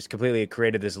 Yeah, I've just completely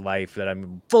created this life that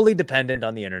I'm fully dependent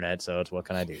on the internet, so it's what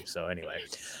can I do? So anyway.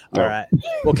 All right.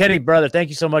 Well, Kenny, brother, thank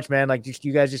you so much, man. Like,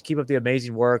 you guys just keep up the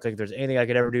amazing work. Like, if there's anything I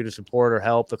could ever do to support or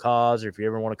help the cause, or if you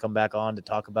ever want to come back on to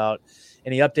talk about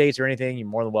any updates or anything, you're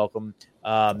more than welcome.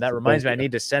 That reminds me,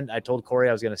 I told Corey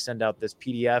I was going to send out this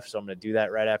PDF, so I'm going to do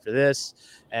that right after this.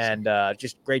 And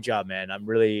just great job, man. I'm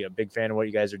really a big fan of what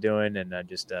you guys are doing, and I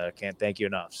just can't thank you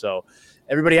enough. So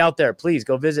everybody out there, please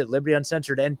go visit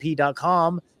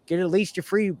libertyuncensorednp.com. Get at least your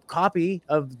free copy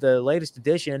of the latest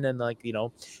edition. And do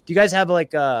you guys have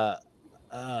okay,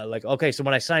 so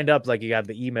when I signed up, like, you have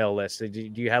the email list.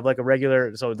 Do you have like a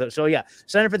regular? So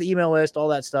sign up for the email list, all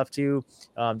that stuff too.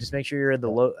 Just make sure you're in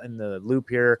the loop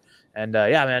here. And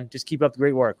man, just keep up the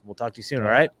great work. We'll talk to you soon. All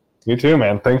right. You too,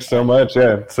 man. Thanks so much.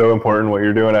 Yeah, it's so important what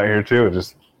you're doing out here too.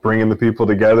 Just bringing the people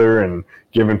together and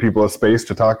giving people a space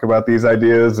to talk about these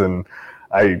ideas. And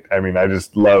I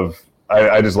just love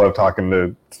talking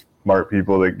to smart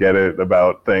people that get it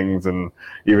about things. And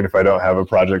even if I don't have a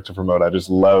project to promote, I just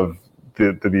love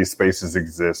that these spaces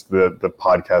exist. The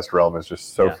podcast realm is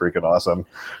just so freaking awesome.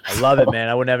 I love it, man.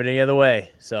 I wouldn't have it any other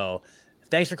way. So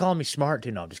thanks for calling me smart,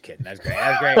 too. No, I'm just kidding. That's great.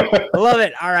 I love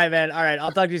it. All right, man. All right.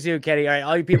 I'll talk to you soon, Kenny. All right.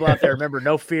 All you people out there, remember,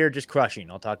 no fear, just crushing.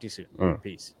 I'll talk to you soon.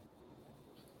 Peace.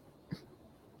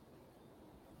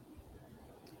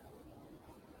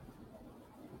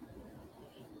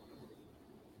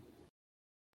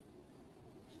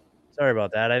 Sorry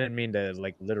about that. I didn't mean to,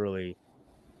 literally.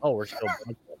 Oh, we're still.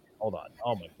 Hold on.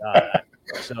 Oh, my God.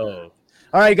 So,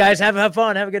 all right, guys. Have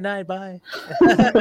fun. Have a good night. Bye.